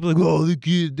feeds the people like, oh, the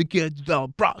kids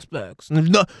develop prospects, and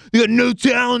they got no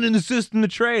talent in the system to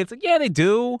trade. It's like, yeah, they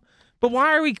do, but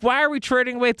why are we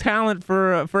trading away talent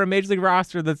for a major league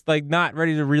roster that's like not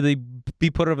ready to really be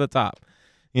put over the top?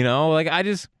 Like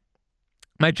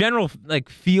my general like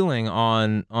feeling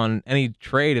on any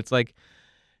trade, it's like,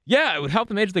 yeah, it would help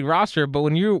the major league roster, but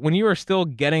when you are still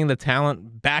getting the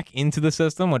talent back into the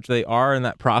system, which they are in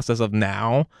that process of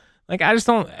now, like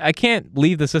I can't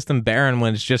leave the system barren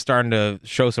when it's just starting to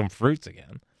show some fruits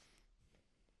again.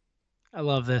 I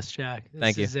love this, Jack.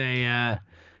 Thank you. It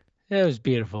was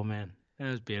beautiful, man. It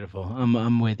was beautiful.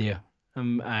 I'm with you.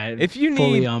 I'm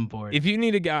fully on board. If you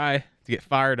need a guy to get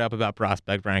fired up about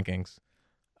prospect rankings,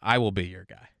 I will be your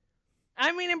guy.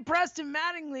 I mean, Preston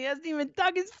Mattingly hasn't even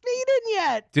dug his feet in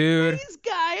yet. Dude. This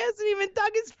guy hasn't even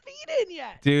dug his feet in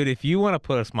yet. Dude, if you want to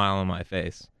put a smile on my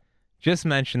face, just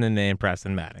mention the name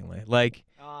Preston Mattingly. Like,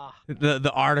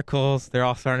 the articles, they're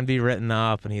all starting to be written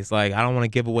up, and he's like, I don't want to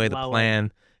give away the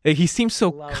plan. He seems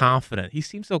so confident. He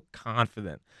seems so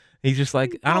confident. He's just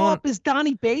like, I don't want his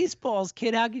Donnie Baseballs,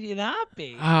 kid. How could you not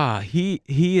be?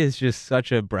 He is just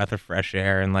such a breath of fresh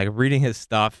air, and like reading his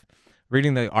stuff,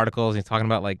 reading the articles, he's talking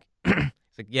about like,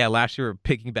 it's like, yeah, last year we were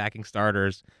piggybacking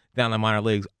starters down the minor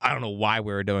leagues. I don't know why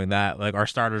we were doing that. Like our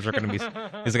starters are going to be,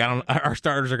 he's like, our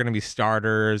starters are going to be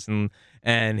starters,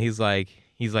 and he's like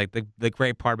the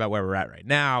great part about where we're at right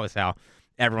now is how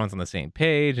everyone's on the same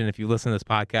page. And if you listen to this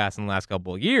podcast in the last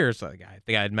couple of years, like I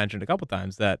think I had mentioned a couple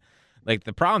times that. Like,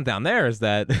 the problem down there is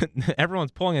that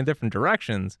everyone's pulling in different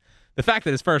directions. The fact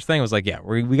that his first thing was like, yeah,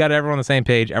 we got everyone on the same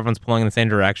page. Everyone's pulling in the same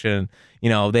direction.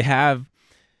 They have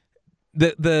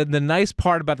the nice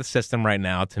part about the system right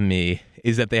now to me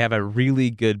is that they have a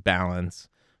really good balance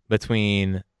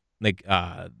between like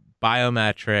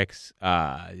biometrics,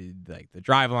 like the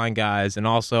driveline guys, and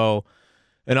also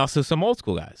and also some old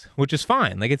school guys, which is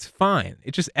fine. Like, it's fine.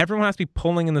 It's just everyone has to be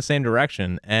pulling in the same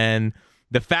direction. And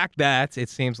the fact that it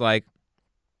seems like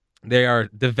they are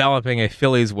developing a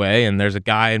Phillies way, and there's a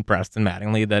guy in Preston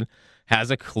Mattingly that has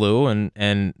a clue,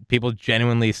 and people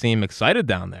genuinely seem excited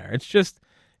down there. It's just,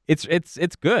 it's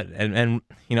good. And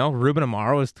Ruben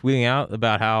Amaro was tweeting out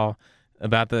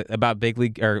about big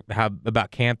league, or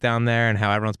about camp down there, and how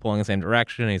everyone's pulling in the same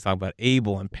direction. And he's talking about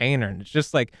Abel and Painter, and it's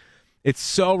just like, it's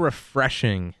so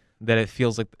refreshing that it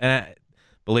feels like,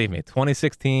 believe me,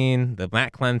 2016, the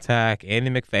Matt Klentak, Andy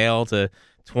McPhail to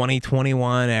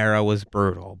 2021 era was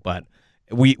brutal, but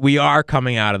we are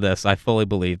coming out of this. I fully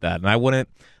believe that. And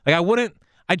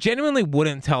I genuinely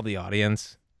wouldn't tell the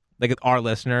audience, like our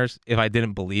listeners, if I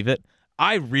didn't believe it.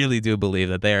 I really do believe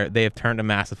that they have turned a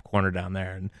massive corner down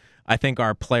there, and I think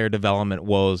our player development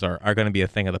woes are going to be a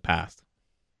thing of the past.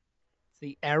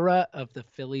 The era of the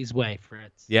Phillies way,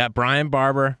 Fritz. Yeah, Brian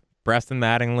Barber, Preston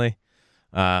Mattingly,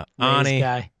 Ani.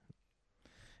 Guy.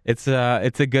 It's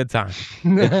a good time.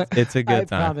 It's a good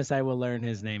time. I promise I will learn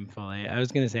his name fully. I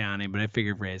was going to say Ani, but I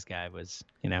figured Ray's guy was,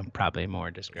 probably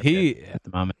more descriptive at the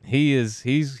moment. He's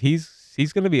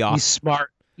going to be awesome.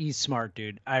 He's smart,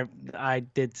 dude. I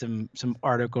did some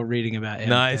article reading about him.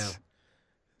 Nice. Too.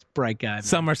 Bright guy. Man.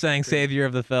 Some are saying savior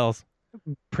of the Phils.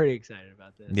 I'm pretty excited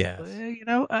about this. Yes.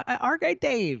 But, our guy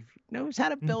Dave knows how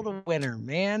to build a winner,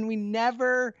 man. We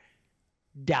never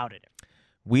doubted him.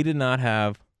 We did not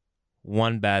have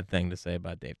one bad thing to say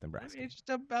about Dave Dombrowski. It's just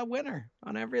a winner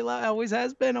on every level. Always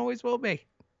has been, always will be.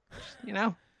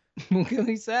 What can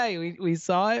we say? We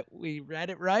saw it, we read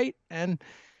it right, and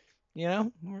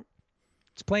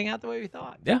it's playing out the way we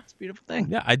thought. Yeah. It's a beautiful thing.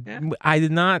 Yeah, I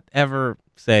did not ever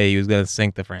say he was going to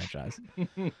sink the franchise.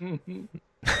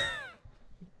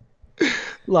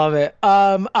 Love it.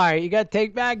 All right, you got a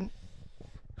take bag?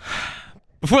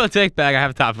 Before the take bag, I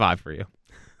have a top 5 for you.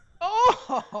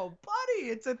 Oh, buddy,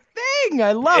 it's a thing.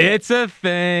 I love it. It's a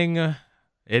thing.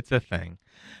 It's a thing.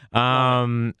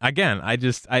 Again,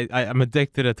 I'm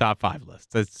addicted to top 5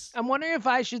 lists. I'm wondering if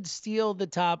I should steal the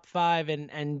top 5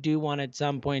 and do one at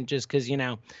some point, just because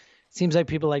it seems like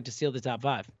people like to steal the top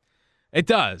 5. It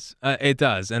does.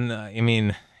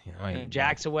 And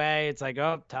Jack's away. It's like,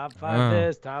 top 5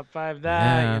 this, top 5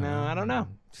 that. I don't know.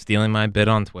 Stealing my bid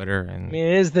on Twitter, and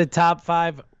it is the top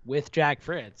 5 with Jack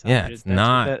Fritz. Yeah, it's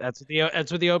not. That's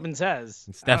what the Open says.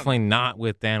 It's definitely not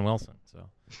with Dan Wilson. So.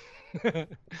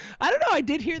 I don't know. I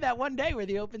did hear that one day where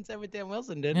the Open said with Dan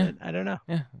Wilson, didn't it? I don't know.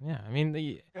 Yeah. I mean,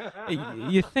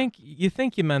 you think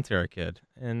you mentor a kid,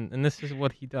 and this is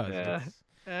what he does.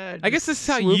 I guess this is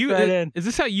how you. Is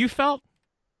this how you felt?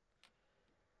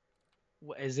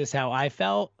 Is this how I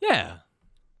felt? Yeah.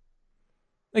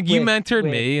 Like you mentored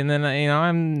me, and then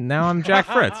I'm Jack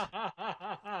Fritz.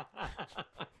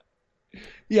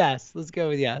 Yes, let's go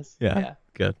with yes. Yeah.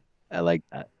 Good. I like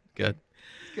that. Good.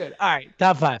 Good. All right,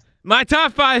 top 5. My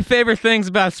top 5 favorite things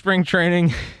about spring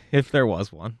training, if there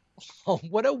was one. Oh,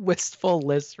 what a wistful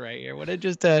list right here. What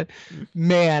a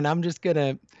man. I'm just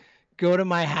gonna go to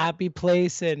my happy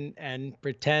place and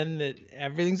pretend that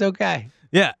everything's okay.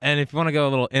 Yeah, and if you want to go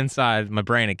a little inside my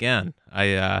brain again,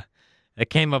 I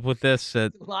came up with this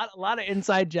at a lot of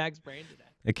inside Jack's brain today.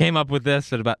 I came up with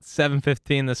this at about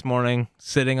 7:15 this morning,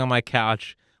 sitting on my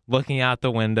couch, looking out the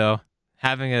window,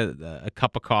 having a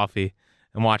cup of coffee,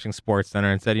 and watching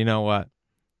SportsCenter, and said, you know what?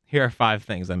 Here are 5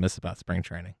 things I miss about spring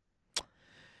training.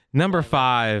 Number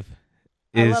 5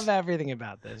 is... I love everything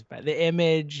about this. But the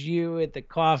image, you at the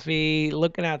coffee,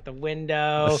 looking out the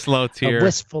window. A slow tear. A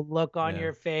wistful look on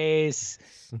your face.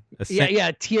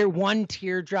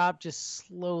 Teardrop just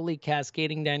slowly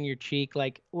cascading down your cheek.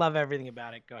 Like, love everything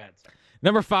about it. Go ahead, sir.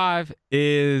 Number 5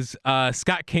 is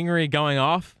Scott Kingery going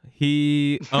off.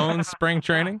 He owns spring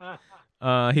training.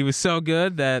 He was so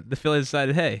good that the Phillies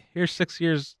decided, hey, here's 6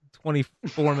 years,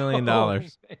 $24 million.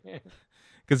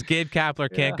 Because Gabe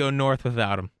Kapler can't go north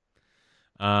without him.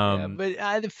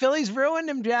 But the Phillies ruined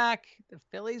him, Jack. The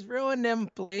Phillies ruined him.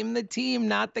 Blame the team,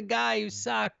 not the guy who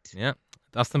sucked. Yeah.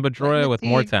 Dustin Pedroia with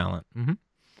more talent.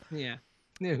 Mm-hmm. Yeah.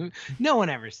 No one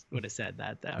ever would have said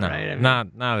that, though, no, right?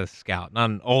 Not a scout.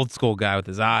 Not an old school guy with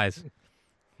his eyes.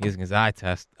 Using his eye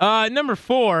test. Number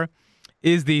 4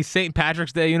 is the St.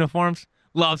 Patrick's Day uniforms.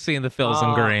 Love seeing the Phils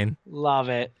in green. Love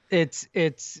it. It's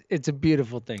a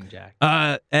beautiful thing, Jack.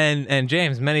 And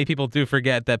James, many people do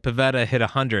forget that Pivetta hit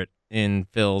 100 in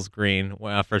Phil's green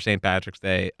for St. Patrick's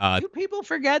Day. Do people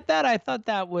forget that? I thought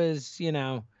that was,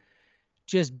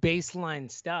 just baseline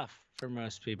stuff for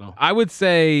most people. I would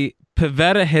say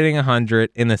Pivetta hitting 100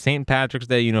 in the St. Patrick's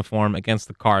Day uniform against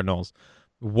the Cardinals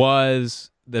was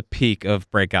the peak of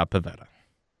breakout Pivetta.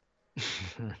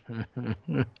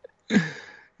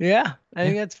 Yeah, I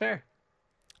think that's fair.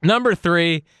 Number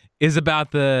 3 is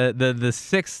about the 6th,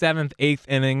 7th, 8th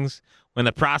innings when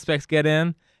the prospects get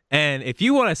in. And if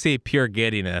you want to see pure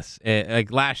giddiness,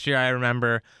 like last year, I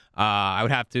remember I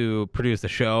would have to produce the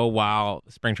show while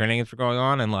spring trainings were going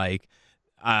on, and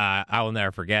I will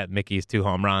never forget Mickey's 2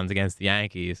 home runs against the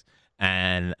Yankees,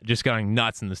 and just going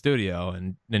nuts in the studio.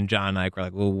 And then John and I were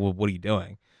like, "Well, what are you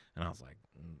doing?" And I was like,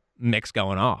 "Mick's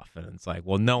going off," and it's like,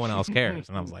 "Well, no one else cares,"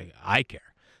 and I was like, "I care."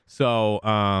 So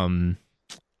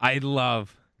I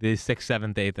love the 6th,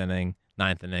 7th, 8th inning,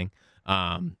 9th inning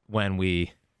when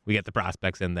we get the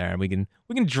prospects in there and we can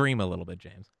dream a little bit,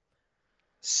 James.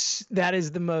 That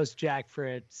is the most Jack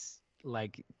Fritz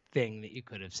thing that you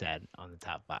could have said on the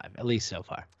top 5, at least so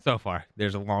far. So far,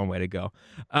 there's a long way to go.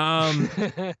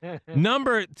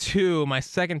 Number 2, my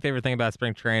second favorite thing about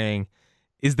spring training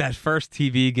is that first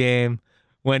TV game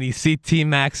when you see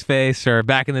T-Mac's face, or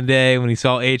back in the day when you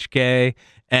saw HK,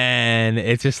 and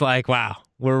it's just like, wow,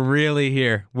 we're really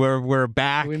here. We're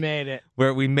back. We made it.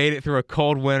 We made it through a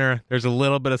cold winter. There's a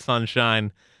little bit of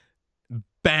sunshine.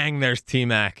 Bang, there's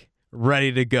T-Mac,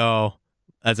 ready to go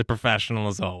as a professional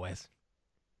as always.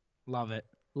 Love it.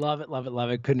 Love it, love it,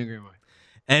 love it. Couldn't agree more.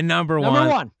 And number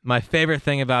one, my favorite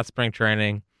thing about spring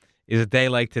training is a day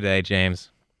like today,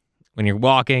 James, when you're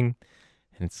walking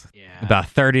and it's about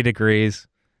 30 degrees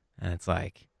and it's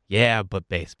like, yeah, but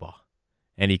baseball.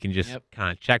 And you can just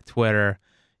kind of check Twitter.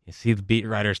 You see the beat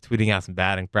writers tweeting out some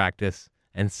batting practice,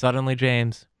 and suddenly,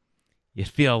 James, you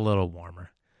feel a little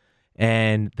warmer.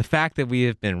 And the fact that we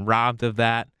have been robbed of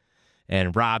that,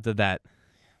 and robbed of that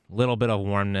little bit of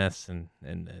warmness and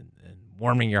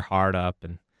warming your heart up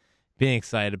and being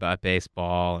excited about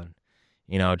baseball,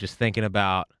 and, just thinking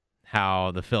about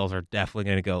how the Phils are definitely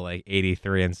going to go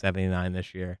 83 and 79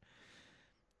 this year.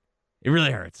 It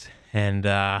really hurts. And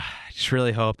I just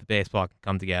really hope that baseball can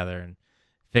come together and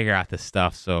figure out this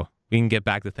stuff so we can get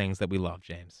back to things that we love,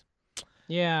 James.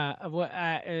 Yeah,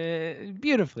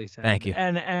 beautifully said. Thank you.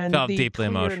 And felt the deeply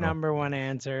emotional. Number one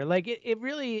answer, it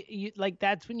really,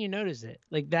 that's when you notice it.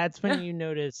 That's when you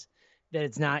notice that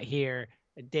it's not here.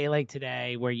 A day like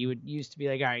today, where you would used to be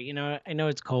like, all right, I know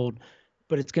it's cold,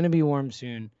 but it's going to be warm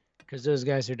soon because those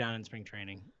guys are down in spring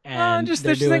training and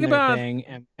they're doing their thing,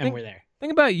 and we're there.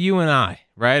 Think about you and I,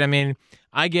 right? I mean,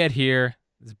 I get here.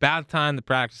 It's about time the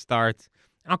practice starts.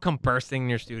 I'll come bursting in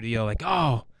your studio like,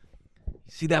 oh, you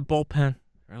see that bullpen?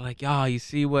 Or like, oh, you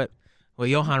see what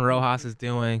Johan Rojas is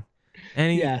doing?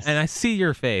 And and I see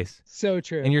your face. So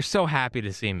true. And you're so happy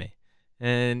to see me.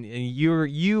 And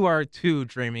you are too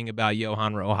dreaming about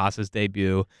Johan Rojas's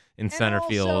debut in center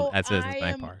field at Citizens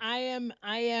Bank Park. I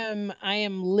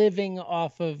am living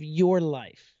off of your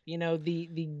life.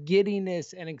 The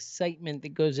giddiness and excitement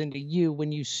that goes into you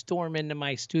when you storm into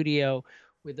my studio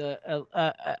with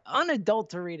a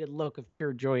unadulterated look of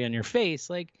pure joy on your face.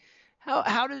 Like,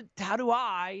 how do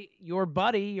I, your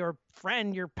buddy, your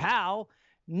friend, your pal,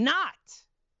 not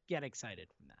get excited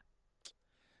from that?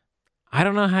 I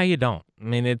don't know how you don't. I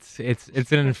mean, it's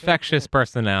an infectious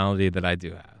personality that I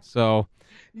do have. So,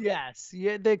 yes,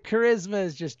 the charisma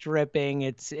is just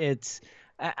dripping.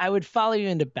 I would follow you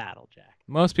into battle, Jack.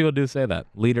 Most people do say that.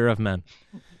 Leader of men.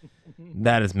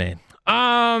 That is me.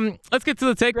 Let's get to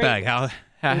the take bag.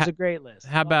 It was a great list.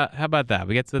 How about that?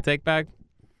 We get to the take bag?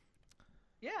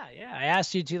 Yeah. I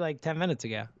asked you to 10 minutes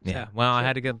ago. Yeah. Well, I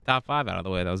had to get the top 5 out of the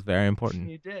way. That was very important.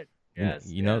 You did. Yes.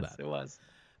 You know that. It was.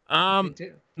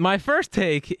 My first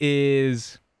take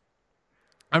is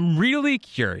I'm really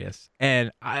curious.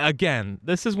 And again,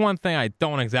 this is one thing I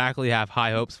don't exactly have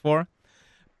high hopes for.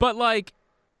 But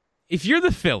if you're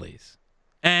the Phillies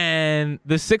and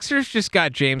the Sixers just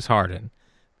got James Harden,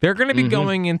 they're going to be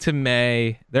going into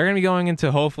May. They're going to be going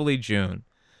into hopefully June.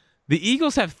 The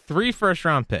Eagles have 3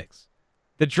 first-round picks.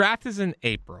 The draft is in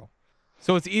April.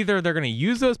 So it's either they're going to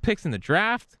use those picks in the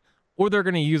draft or they're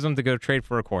going to use them to go trade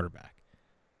for a quarterback.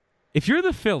 If you're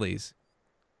the Phillies,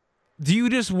 do you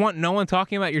just want no one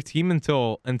talking about your team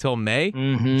until May,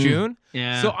 June?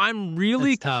 Yeah. So I'm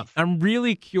really tough. I'm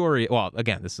really curious. Well,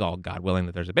 again, this is all God willing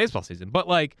that there's a baseball season, but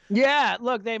yeah,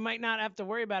 look, they might not have to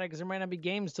worry about it because there might not be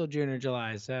games till June or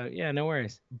July. So yeah, no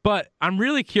worries. But I'm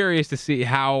really curious to see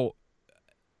how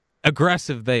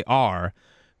aggressive they are,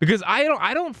 because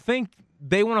I don't think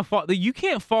they want to fall. You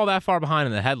can't fall that far behind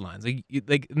in the headlines. And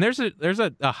there's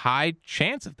a high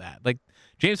chance of that.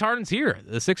 James Harden's here.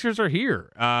 The Sixers are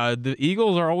here. The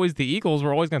Eagles are always the Eagles.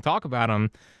 We're always going to talk about them.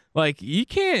 You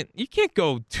can't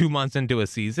go 2 months into a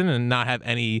season and not have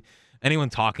anyone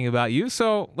talking about you.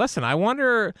 So listen, I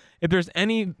wonder if there's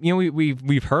any.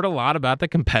 We've heard a lot about the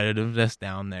competitiveness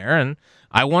down there, and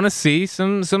I want to see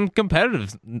some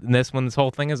competitiveness when this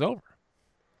whole thing is over.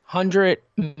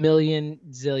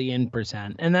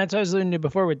 100,000,000,000,000%. And that's what I was alluding to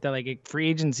before with the like free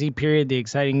agency period, the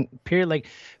exciting period. Like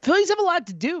Phillies have a lot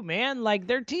to do, man. Like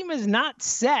their team is not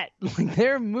set. Like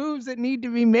there are moves that need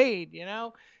to be made, you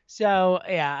know? So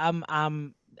yeah,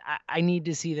 I need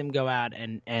to see them go out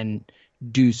and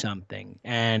do something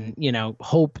and, you know,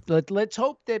 let's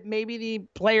hope that maybe the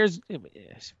players,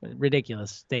 ridiculous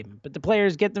statement, but the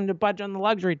players get them to budge on the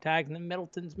luxury tax and then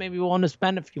Middleton's maybe willing to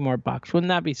spend a few more bucks. Wouldn't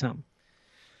that be something?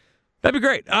 That'd be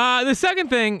great. The second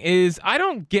thing is I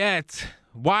don't get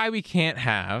why we can't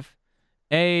have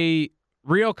a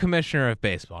real commissioner of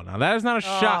baseball. Now that is not a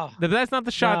shot. That's not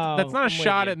the shot. That's not a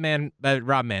shot at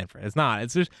Rob Manfred. It's not.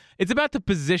 It's about the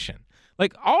position.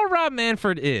 Like all Rob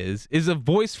Manfred is a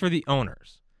voice for the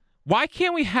owners. Why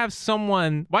can't we have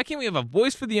a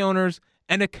voice for the owners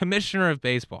and a commissioner of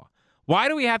baseball? Why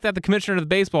do we have to have the commissioner of the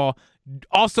baseball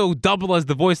also double as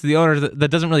the voice of the owners that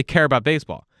doesn't really care about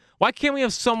baseball? Why can't we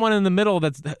have someone in the middle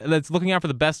that's looking out for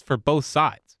the best for both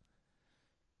sides?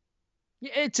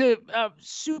 It's a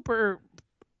super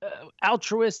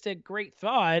altruistic, great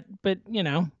thought, but you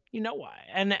know why,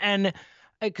 and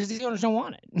because the owners don't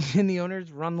want it, and the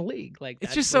owners run the league. Like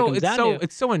it's just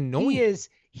it's so annoying.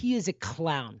 He is a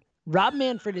clown. Rob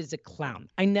Manfred is a clown.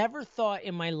 I never thought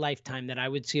in my lifetime that I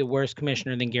would see a worse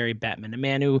commissioner than Gary Bettman, a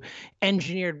man who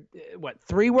engineered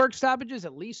 3 work stoppages,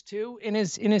 at least 2 in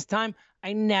his time.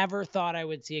 I never thought I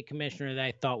would see a commissioner that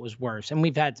I thought was worse, and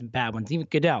we've had some bad ones. Even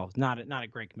Goodell, not a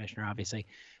great commissioner, obviously.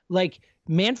 Like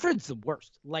Manfred's the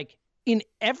worst. Like in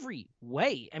every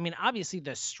way. I mean, obviously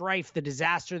the strife, the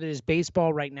disaster that is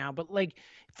baseball right now, but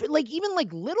even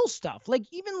little stuff, like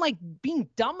even like being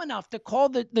dumb enough to call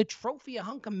the trophy a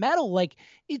hunk of metal. Like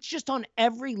it's just on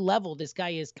every level. This guy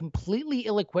is completely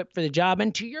ill-equipped for the job.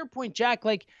 And to your point, Jack,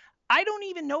 like I don't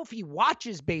even know if he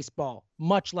watches baseball,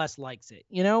 much less likes it.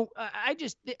 You know,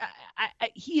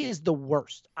 he is the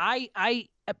worst. I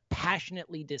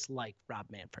passionately dislike Rob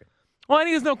Manfred. Well, and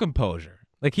he has no composure.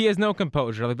 Like, he has no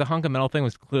composure. Like, the hunk of metal thing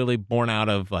was clearly born out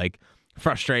of, like,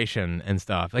 frustration and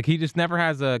stuff. Like, he just never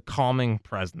has a calming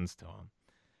presence to him.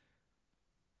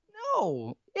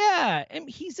 No. Yeah. And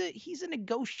he's a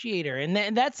negotiator.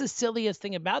 And that's the silliest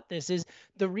thing about this is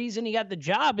the reason he got the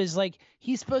job is, like,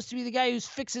 he's supposed to be the guy who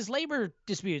fixes labor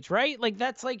disputes, right? Like,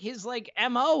 that's, like, his, like,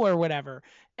 MO or whatever.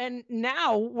 And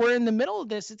now we're in the middle of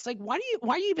this. It's like, why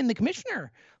are you even the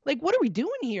commissioner? Like, what are we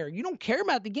doing here? You don't care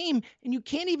about the game, and you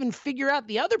can't even figure out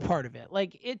the other part of it.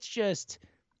 Like, it's just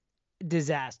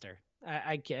disaster.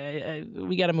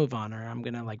 We got to move on, or I'm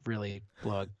gonna like really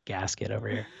blow a gasket over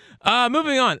here.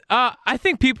 Moving on. I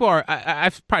think people are.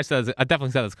 I've probably said this. I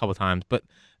definitely said this a couple of times, but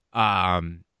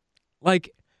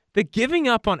like the giving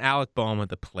up on Alec Boehm at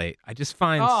the plate, I just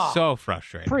find so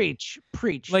frustrating. Preach.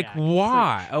 Like Jack,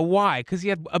 why? Preach. Why? Because he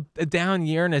had a down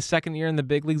year in his second year in the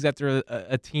big leagues after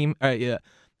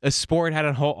a sport had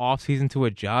a whole offseason to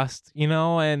adjust, you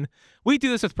know, and we do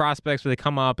this with prospects where they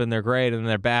come up and they're great and then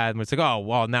they're bad, and it's like, oh,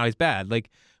 well, now he's bad. Like,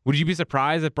 would you be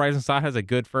surprised if Bryson Stott has a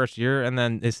good first year and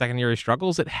then his second year he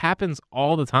struggles? It happens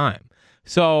all the time.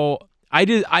 So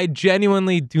I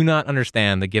genuinely do not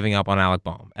understand the giving up on Alec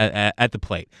Boehm at the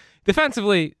plate.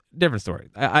 Defensively, different story.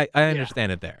 I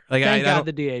understand it there. Like, Thank God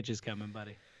the DH is coming,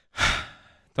 buddy.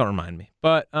 Don't remind me.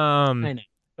 But I know.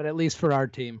 But at least for our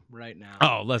team right now.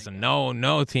 Oh, listen,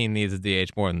 no team needs a DH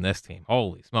more than this team.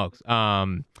 Holy smokes.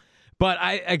 But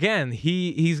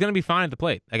he's going to be fine at the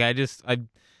plate. Like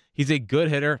he's a good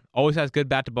hitter, always has good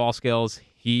bat to ball skills.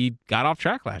 He got off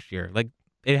track last year. Like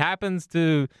it happens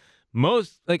to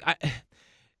most, like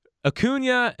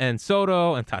Acuna and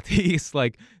Soto and Tatis.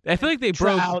 Like I feel like they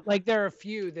broke. Like there are a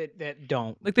few that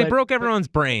don't. Like they broke everyone's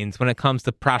brains when it comes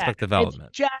to prospect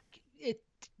development. Jack.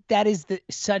 That is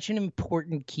such an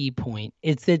important key point.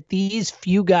 It's that these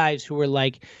few guys who are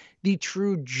like the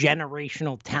true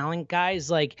generational talent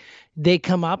guys, like they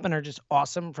come up and are just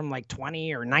awesome from like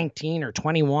 20 or 19 or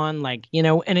 21, like, you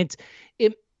know, and it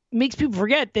makes people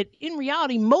forget that in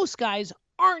reality, most guys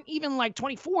aren't even like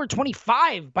 24,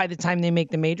 25 by the time they make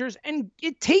the majors. And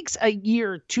it takes a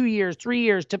year, 2 years, 3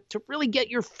 years to really get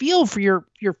your feel for your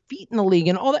feet in the league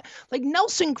and all that. Like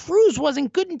Nelson Cruz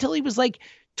wasn't good until he was like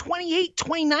 28,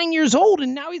 29 years old,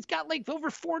 and now he's got like over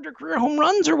 400 career home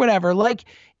runs or whatever. Like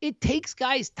it takes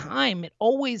guys time. It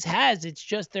always has. It's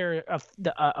just they're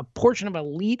a portion of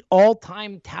elite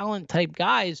all-time talent type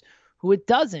guys who it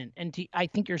doesn't. And I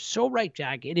think you're so right,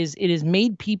 Jack. It has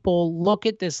made people look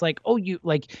at this like, oh, you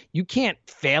can't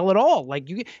fail at all. Like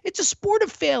it's a sport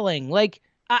of failing. Like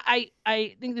I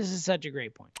think this is such a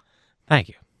great point. Thank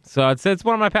you. So it's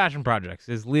one of my passion projects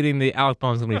is leading the Alec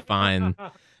Boehm's gonna be fine.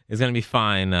 Is going to be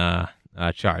fine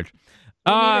charge.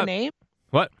 You need a name?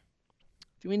 What?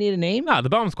 Do we need a name? No, the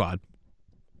Bomb Squad.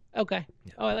 Okay.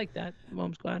 Oh, I like that. The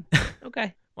Bomb Squad.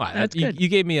 Okay. Well, That's good. You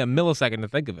gave me a millisecond to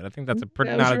think of it. I think that's a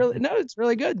pretty. It's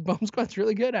really good. Bomb Squad's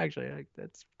really good, actually.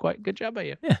 That's quite good job by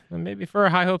you. Yeah, and maybe for a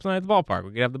High Hopes night at the ballpark,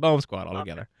 we could have the Bomb Squad all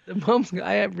together. The Bomb Squad.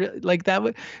 I have really like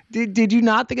that. Did you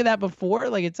not think of that before?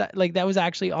 Like it's like that was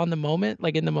actually on the moment,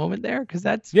 like in the moment there, because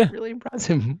that's really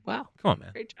impressive. Wow. Come on,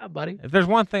 man. Great job, buddy. If there's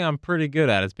one thing I'm pretty good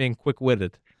at, it's being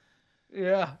quick-witted.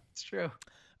 Yeah, it's true.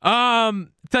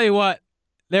 Tell you what,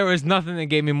 there was nothing that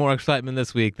gave me more excitement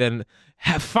this week than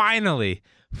finally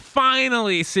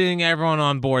seeing everyone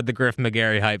on board the Griff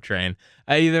McGarry hype train.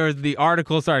 The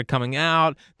articles started coming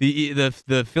out.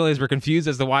 The Phillies were confused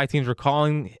as to why teams were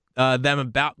calling them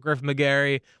about Griff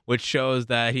McGarry, which shows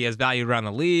that he has value around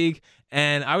the league.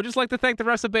 And I would just like to thank the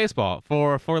rest of baseball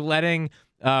for letting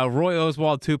Roy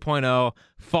Oswalt 2.0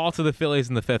 fall to the Phillies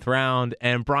in the 5th round.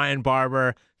 And Brian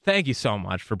Barber, thank you so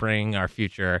much for bringing our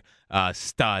future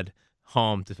stud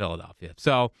home to Philadelphia.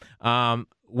 So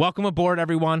welcome aboard,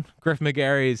 everyone. Griff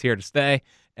McGarry is here to stay.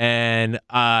 And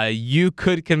you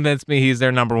could convince me he's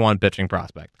their number one pitching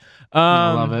prospect.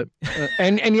 I love it.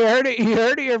 And you heard it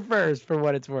here first, for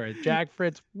what it's worth. Jack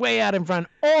Fritz way out in front.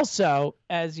 Also,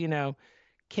 as you know,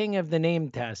 king of the name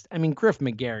test. I mean, Griff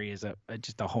McGarry is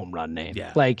just a home run name.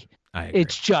 Yeah, like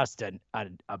it's just a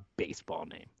baseball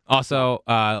name. Also,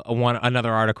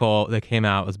 another article that came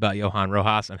out was about Johan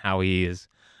Rojas and how he is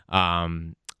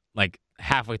like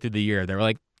halfway through the year. They were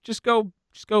like, just go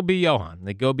be Johan.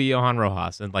 Like, go be Johan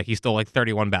Rojas. And like he stole like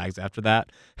 31 bags after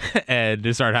that and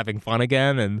just started having fun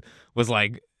again and was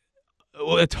like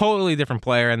a totally different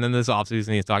player. And then this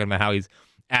offseason he's talking about how he's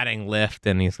adding lift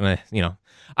and he's gonna,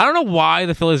 I don't know why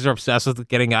the Phillies are obsessed with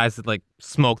getting guys that like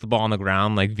smoke the ball on the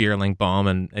ground, like Vierling Bohm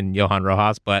and Johan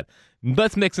Rojas, but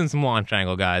let's mix in some launch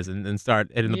angle guys and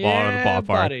start hitting the ball out of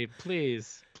the ballpark. Buddy,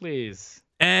 please.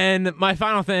 And my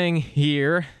final thing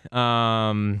here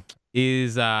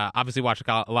is obviously watching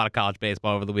a lot of college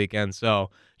baseball over the weekend. So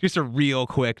just a real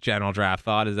quick general draft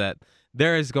thought is that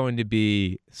there is going to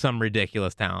be some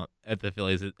ridiculous talent at the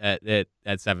Phillies at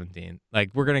 17. Like,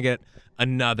 we're going to get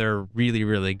another really,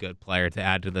 really good player to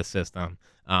add to the system.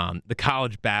 The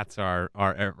college bats are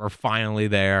finally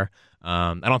there.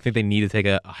 I don't think they need to take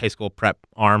a high school prep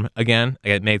arm again.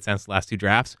 Like, it made sense the last two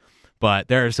drafts. But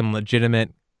there are some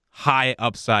legitimate high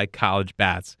upside college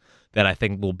bats that I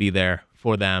think will be there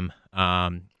for them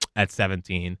at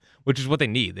 17, which is what they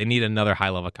need. They need another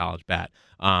high-level college bat.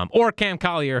 Or Cam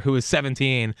Collier, who is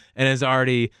 17 and is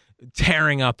already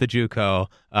tearing up the JUCO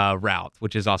route,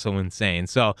 which is also insane.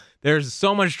 So there's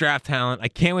so much draft talent. I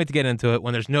can't wait to get into it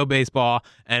when there's no baseball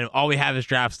and all we have is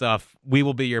draft stuff. We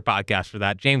will be your podcast for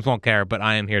that. James won't care, but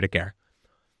I am here to care.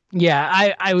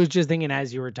 Yeah, I was just thinking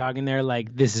as you were talking there,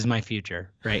 like, this is my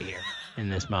future right here in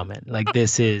this moment. Like,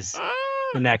 this is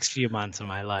the next few months of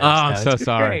my life. Oh, I'm so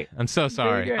sorry. Great. I'm so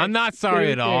sorry. I'm not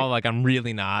sorry at all. Like, I'm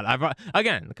really not.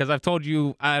 Because I've told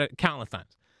you countless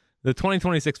times, the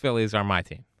 2026 Phillies are my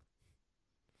team.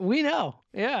 We know.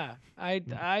 Yeah. I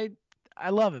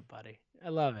love it, buddy. I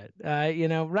love it.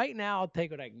 Right now I'll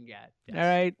take what I can get. Yes. All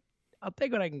right. I'll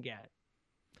take what I can get.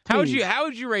 Please. How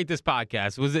would you rate this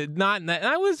podcast? Was it not?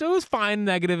 It was fine,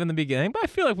 negative in the beginning, but I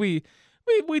feel like we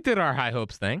did our high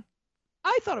hopes thing.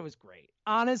 I thought it was great,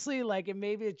 honestly. Like, and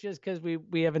maybe it's just because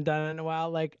we haven't done it in a while.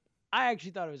 Like, I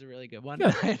actually thought it was a really good one.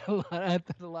 Yeah. I had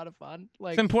a lot of fun.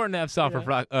 Like, it's important to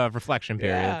have reflection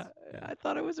periods. Yeah, I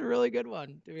thought it was a really good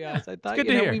one. To be honest, I thought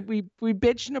we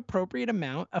bitched an appropriate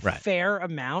amount, fair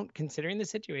amount considering the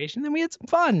situation. Then we had some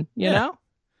fun. You know.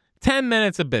 10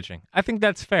 minutes of bitching. I think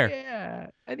that's fair. Yeah.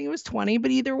 I think it was 20,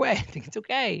 but either way, I think it's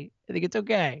okay. I think it's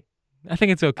okay. I'm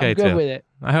good with it.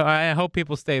 I hope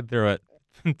people stayed through it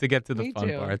to get to the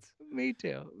fun parts. Me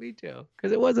too.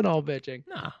 Because it wasn't all bitching.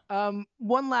 No.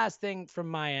 One last thing from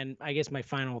my end, I guess my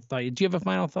final thought. Do you have a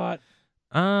final thought?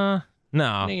 No.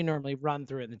 I know you normally run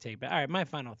through it in the tape, but all right, my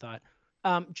final thought.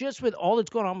 Just with all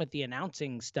that's going on with the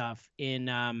announcing stuff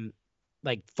in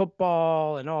like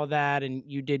football and all that, and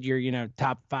you did your,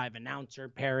 top 5 announcer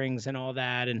pairings and all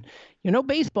that, and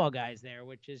baseball guys there,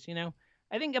 which is,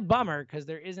 I think a bummer because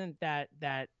there isn't that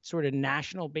sort of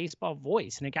national baseball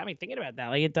voice, and it got me thinking about that.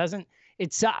 Like,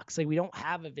 it sucks. Like, we don't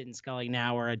have a Vin Scully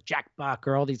now or a Jack Buck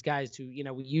or all these guys who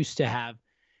we used to have,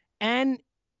 and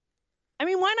I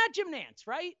mean, why not Jim Nantz,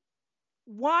 right?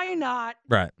 Why not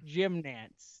Jim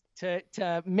Nantz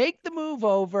to make the move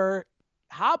over?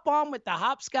 Hop on with the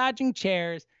hopscotching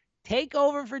chairs, take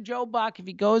over for Joe Buck if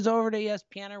he goes over to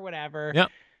ESPN or whatever. Yep.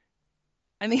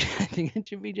 I think it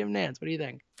should be Jim Nantz. What do you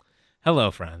think?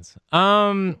 Hello, friends.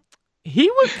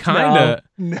 He would kind of.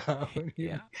 No.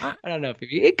 Yeah. I don't know if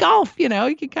he golf. He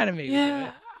could kind of maybe.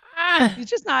 Yeah. He's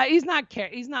just not. He's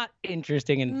not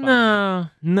interesting and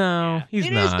fun. No, yeah. he's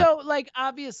not. It is though. Like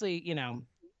obviously,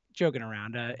 joking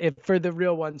around. If for the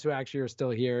real ones who actually are still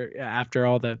here after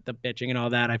all the bitching and all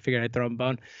that, I figured I'd throw him a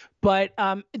bone. But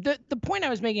the point I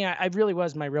was making, I really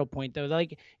was my real point though.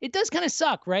 Like it does kind of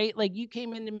suck, right? Like you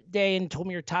came in today and told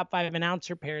me your top 5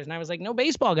 announcer pairs, and I was like, no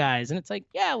baseball guys, and it's like,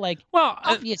 yeah, like well,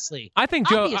 obviously. I think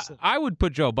I would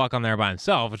put Joe Buck on there by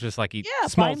himself. It's just like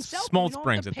Smoltz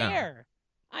brings it down.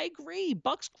 I agree.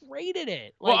 Buck's great at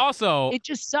it. Like, well, also, it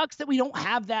just sucks that we don't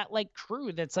have that like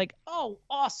crew that's like, oh,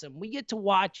 awesome. We get to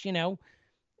watch,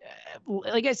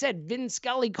 like I said, Vin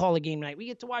Scully call a game tonight. We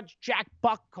get to watch Jack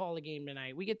Buck call a game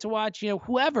tonight. We get to watch,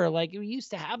 whoever. Like we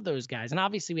used to have those guys, and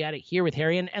obviously we had it here with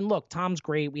Harry. And look, Tom's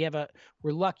great. We're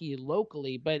lucky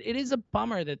locally, but it is a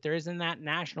bummer that there isn't that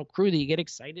national crew that you get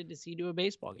excited to see do a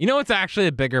baseball game. You know what's actually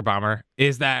a bigger bummer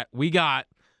is that we got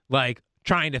like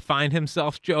trying to find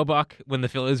himself Joe Buck when the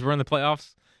Phillies were in the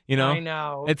playoffs. I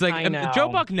know. It's like Joe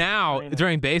Buck now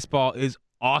during baseball is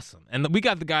awesome. And we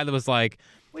got the guy that was like,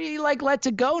 he lets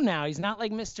it go now. He's not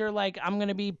like Mr. like, I'm going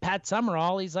to be Pat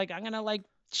Summerall. He's like, I'm going to like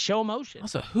show emotion.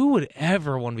 Also, who would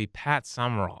ever want to be Pat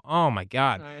Summerall? Oh my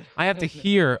God. I have to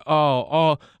hear,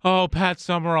 Pat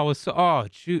Summerall was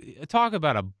talk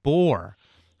about a bore.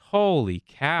 Holy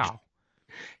cow.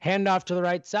 Hand off to the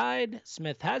right side.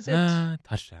 Smith has it.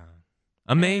 Touchdown.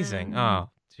 Amazing. Oh,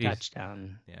 geez.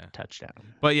 Touchdown. Yeah.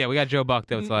 Touchdown. But yeah, we got Joe Buck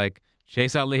that was like,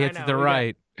 Chase Utley hits to the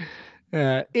right.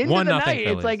 Into the night,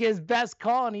 Phillies. It's like his best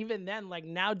call, and even then, like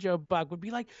now Joe Buck would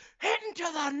be like, into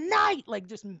the night, like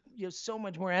just so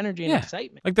much more energy and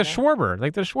excitement. Like the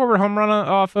Schwarber home run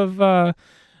off of the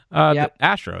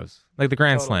Astros, like the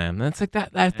grand slam. That's like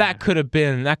that could have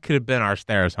been our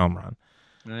Stairs home run.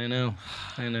 I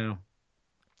know.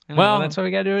 Well, that's why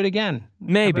we got to do it again.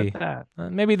 Maybe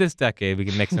this decade we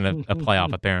can mix in a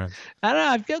playoff appearance. I don't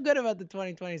know. I feel good about the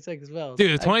 2026 Phils.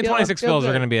 Dude, the 2026 Phils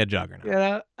are going to be a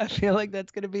juggernaut. I feel like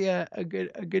that's going to be a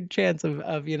good chance of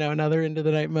another into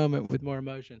the night moment with more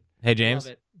emotion. Hey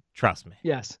James, trust me.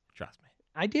 Yes, trust me.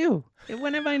 I do.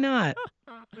 When have I not?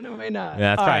 When have I not?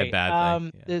 Yeah, that's probably a bad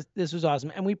thing. Yeah. This was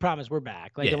awesome, and we promise we're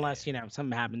back. Like unless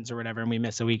something happens or whatever, and we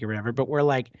miss a week or whatever. But we're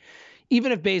like,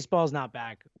 even if baseball's not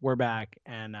back, we're back,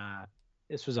 and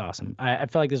this was awesome. I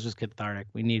feel like this was cathartic.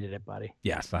 We needed it, buddy.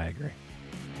 Yes, I agree.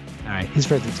 All right, his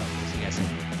first and second, I guess.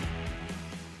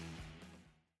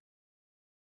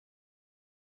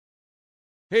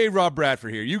 Hey, Rob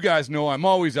Bradford here. You guys know I'm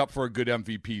always up for a good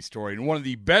MVP story, and one of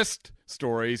the best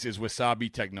stories is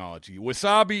Wasabi Technology.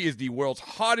 Wasabi is the world's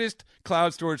hottest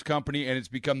cloud storage company, and it's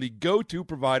become the go-to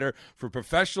provider for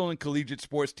professional and collegiate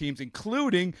sports teams,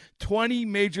 including 20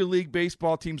 Major League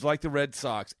Baseball teams like the Red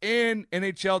Sox and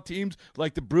NHL teams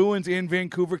like the Bruins and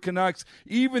Vancouver Canucks.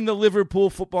 Even the Liverpool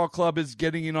Football Club is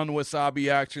getting in on the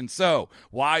Wasabi action. So,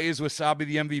 why is Wasabi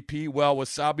the MVP? Well,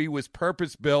 Wasabi was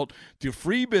purpose-built to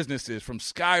free businesses from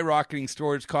skyrocketing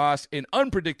storage costs and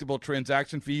unpredictable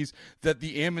transaction fees that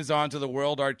the Amazons of the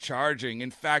world are charging. In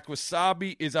fact,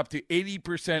 Wasabi is up to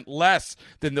 80% less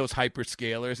than those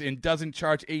hyperscalers and doesn't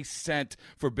charge a cent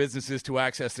for businesses to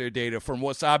access their data. From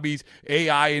Wasabi's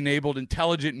AI-enabled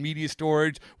intelligent media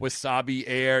storage, Wasabi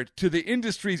Air, to the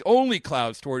industry's only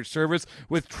cloud storage service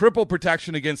with triple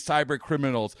protection against cyber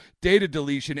criminals, data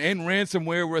deletion, and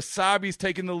ransomware, Wasabi's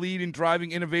taken the lead in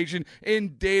driving innovation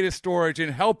in data storage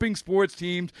and helping sports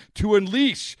teams to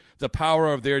unleash the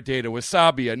power of their data.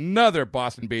 Wasabi, another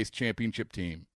Boston-based championship team.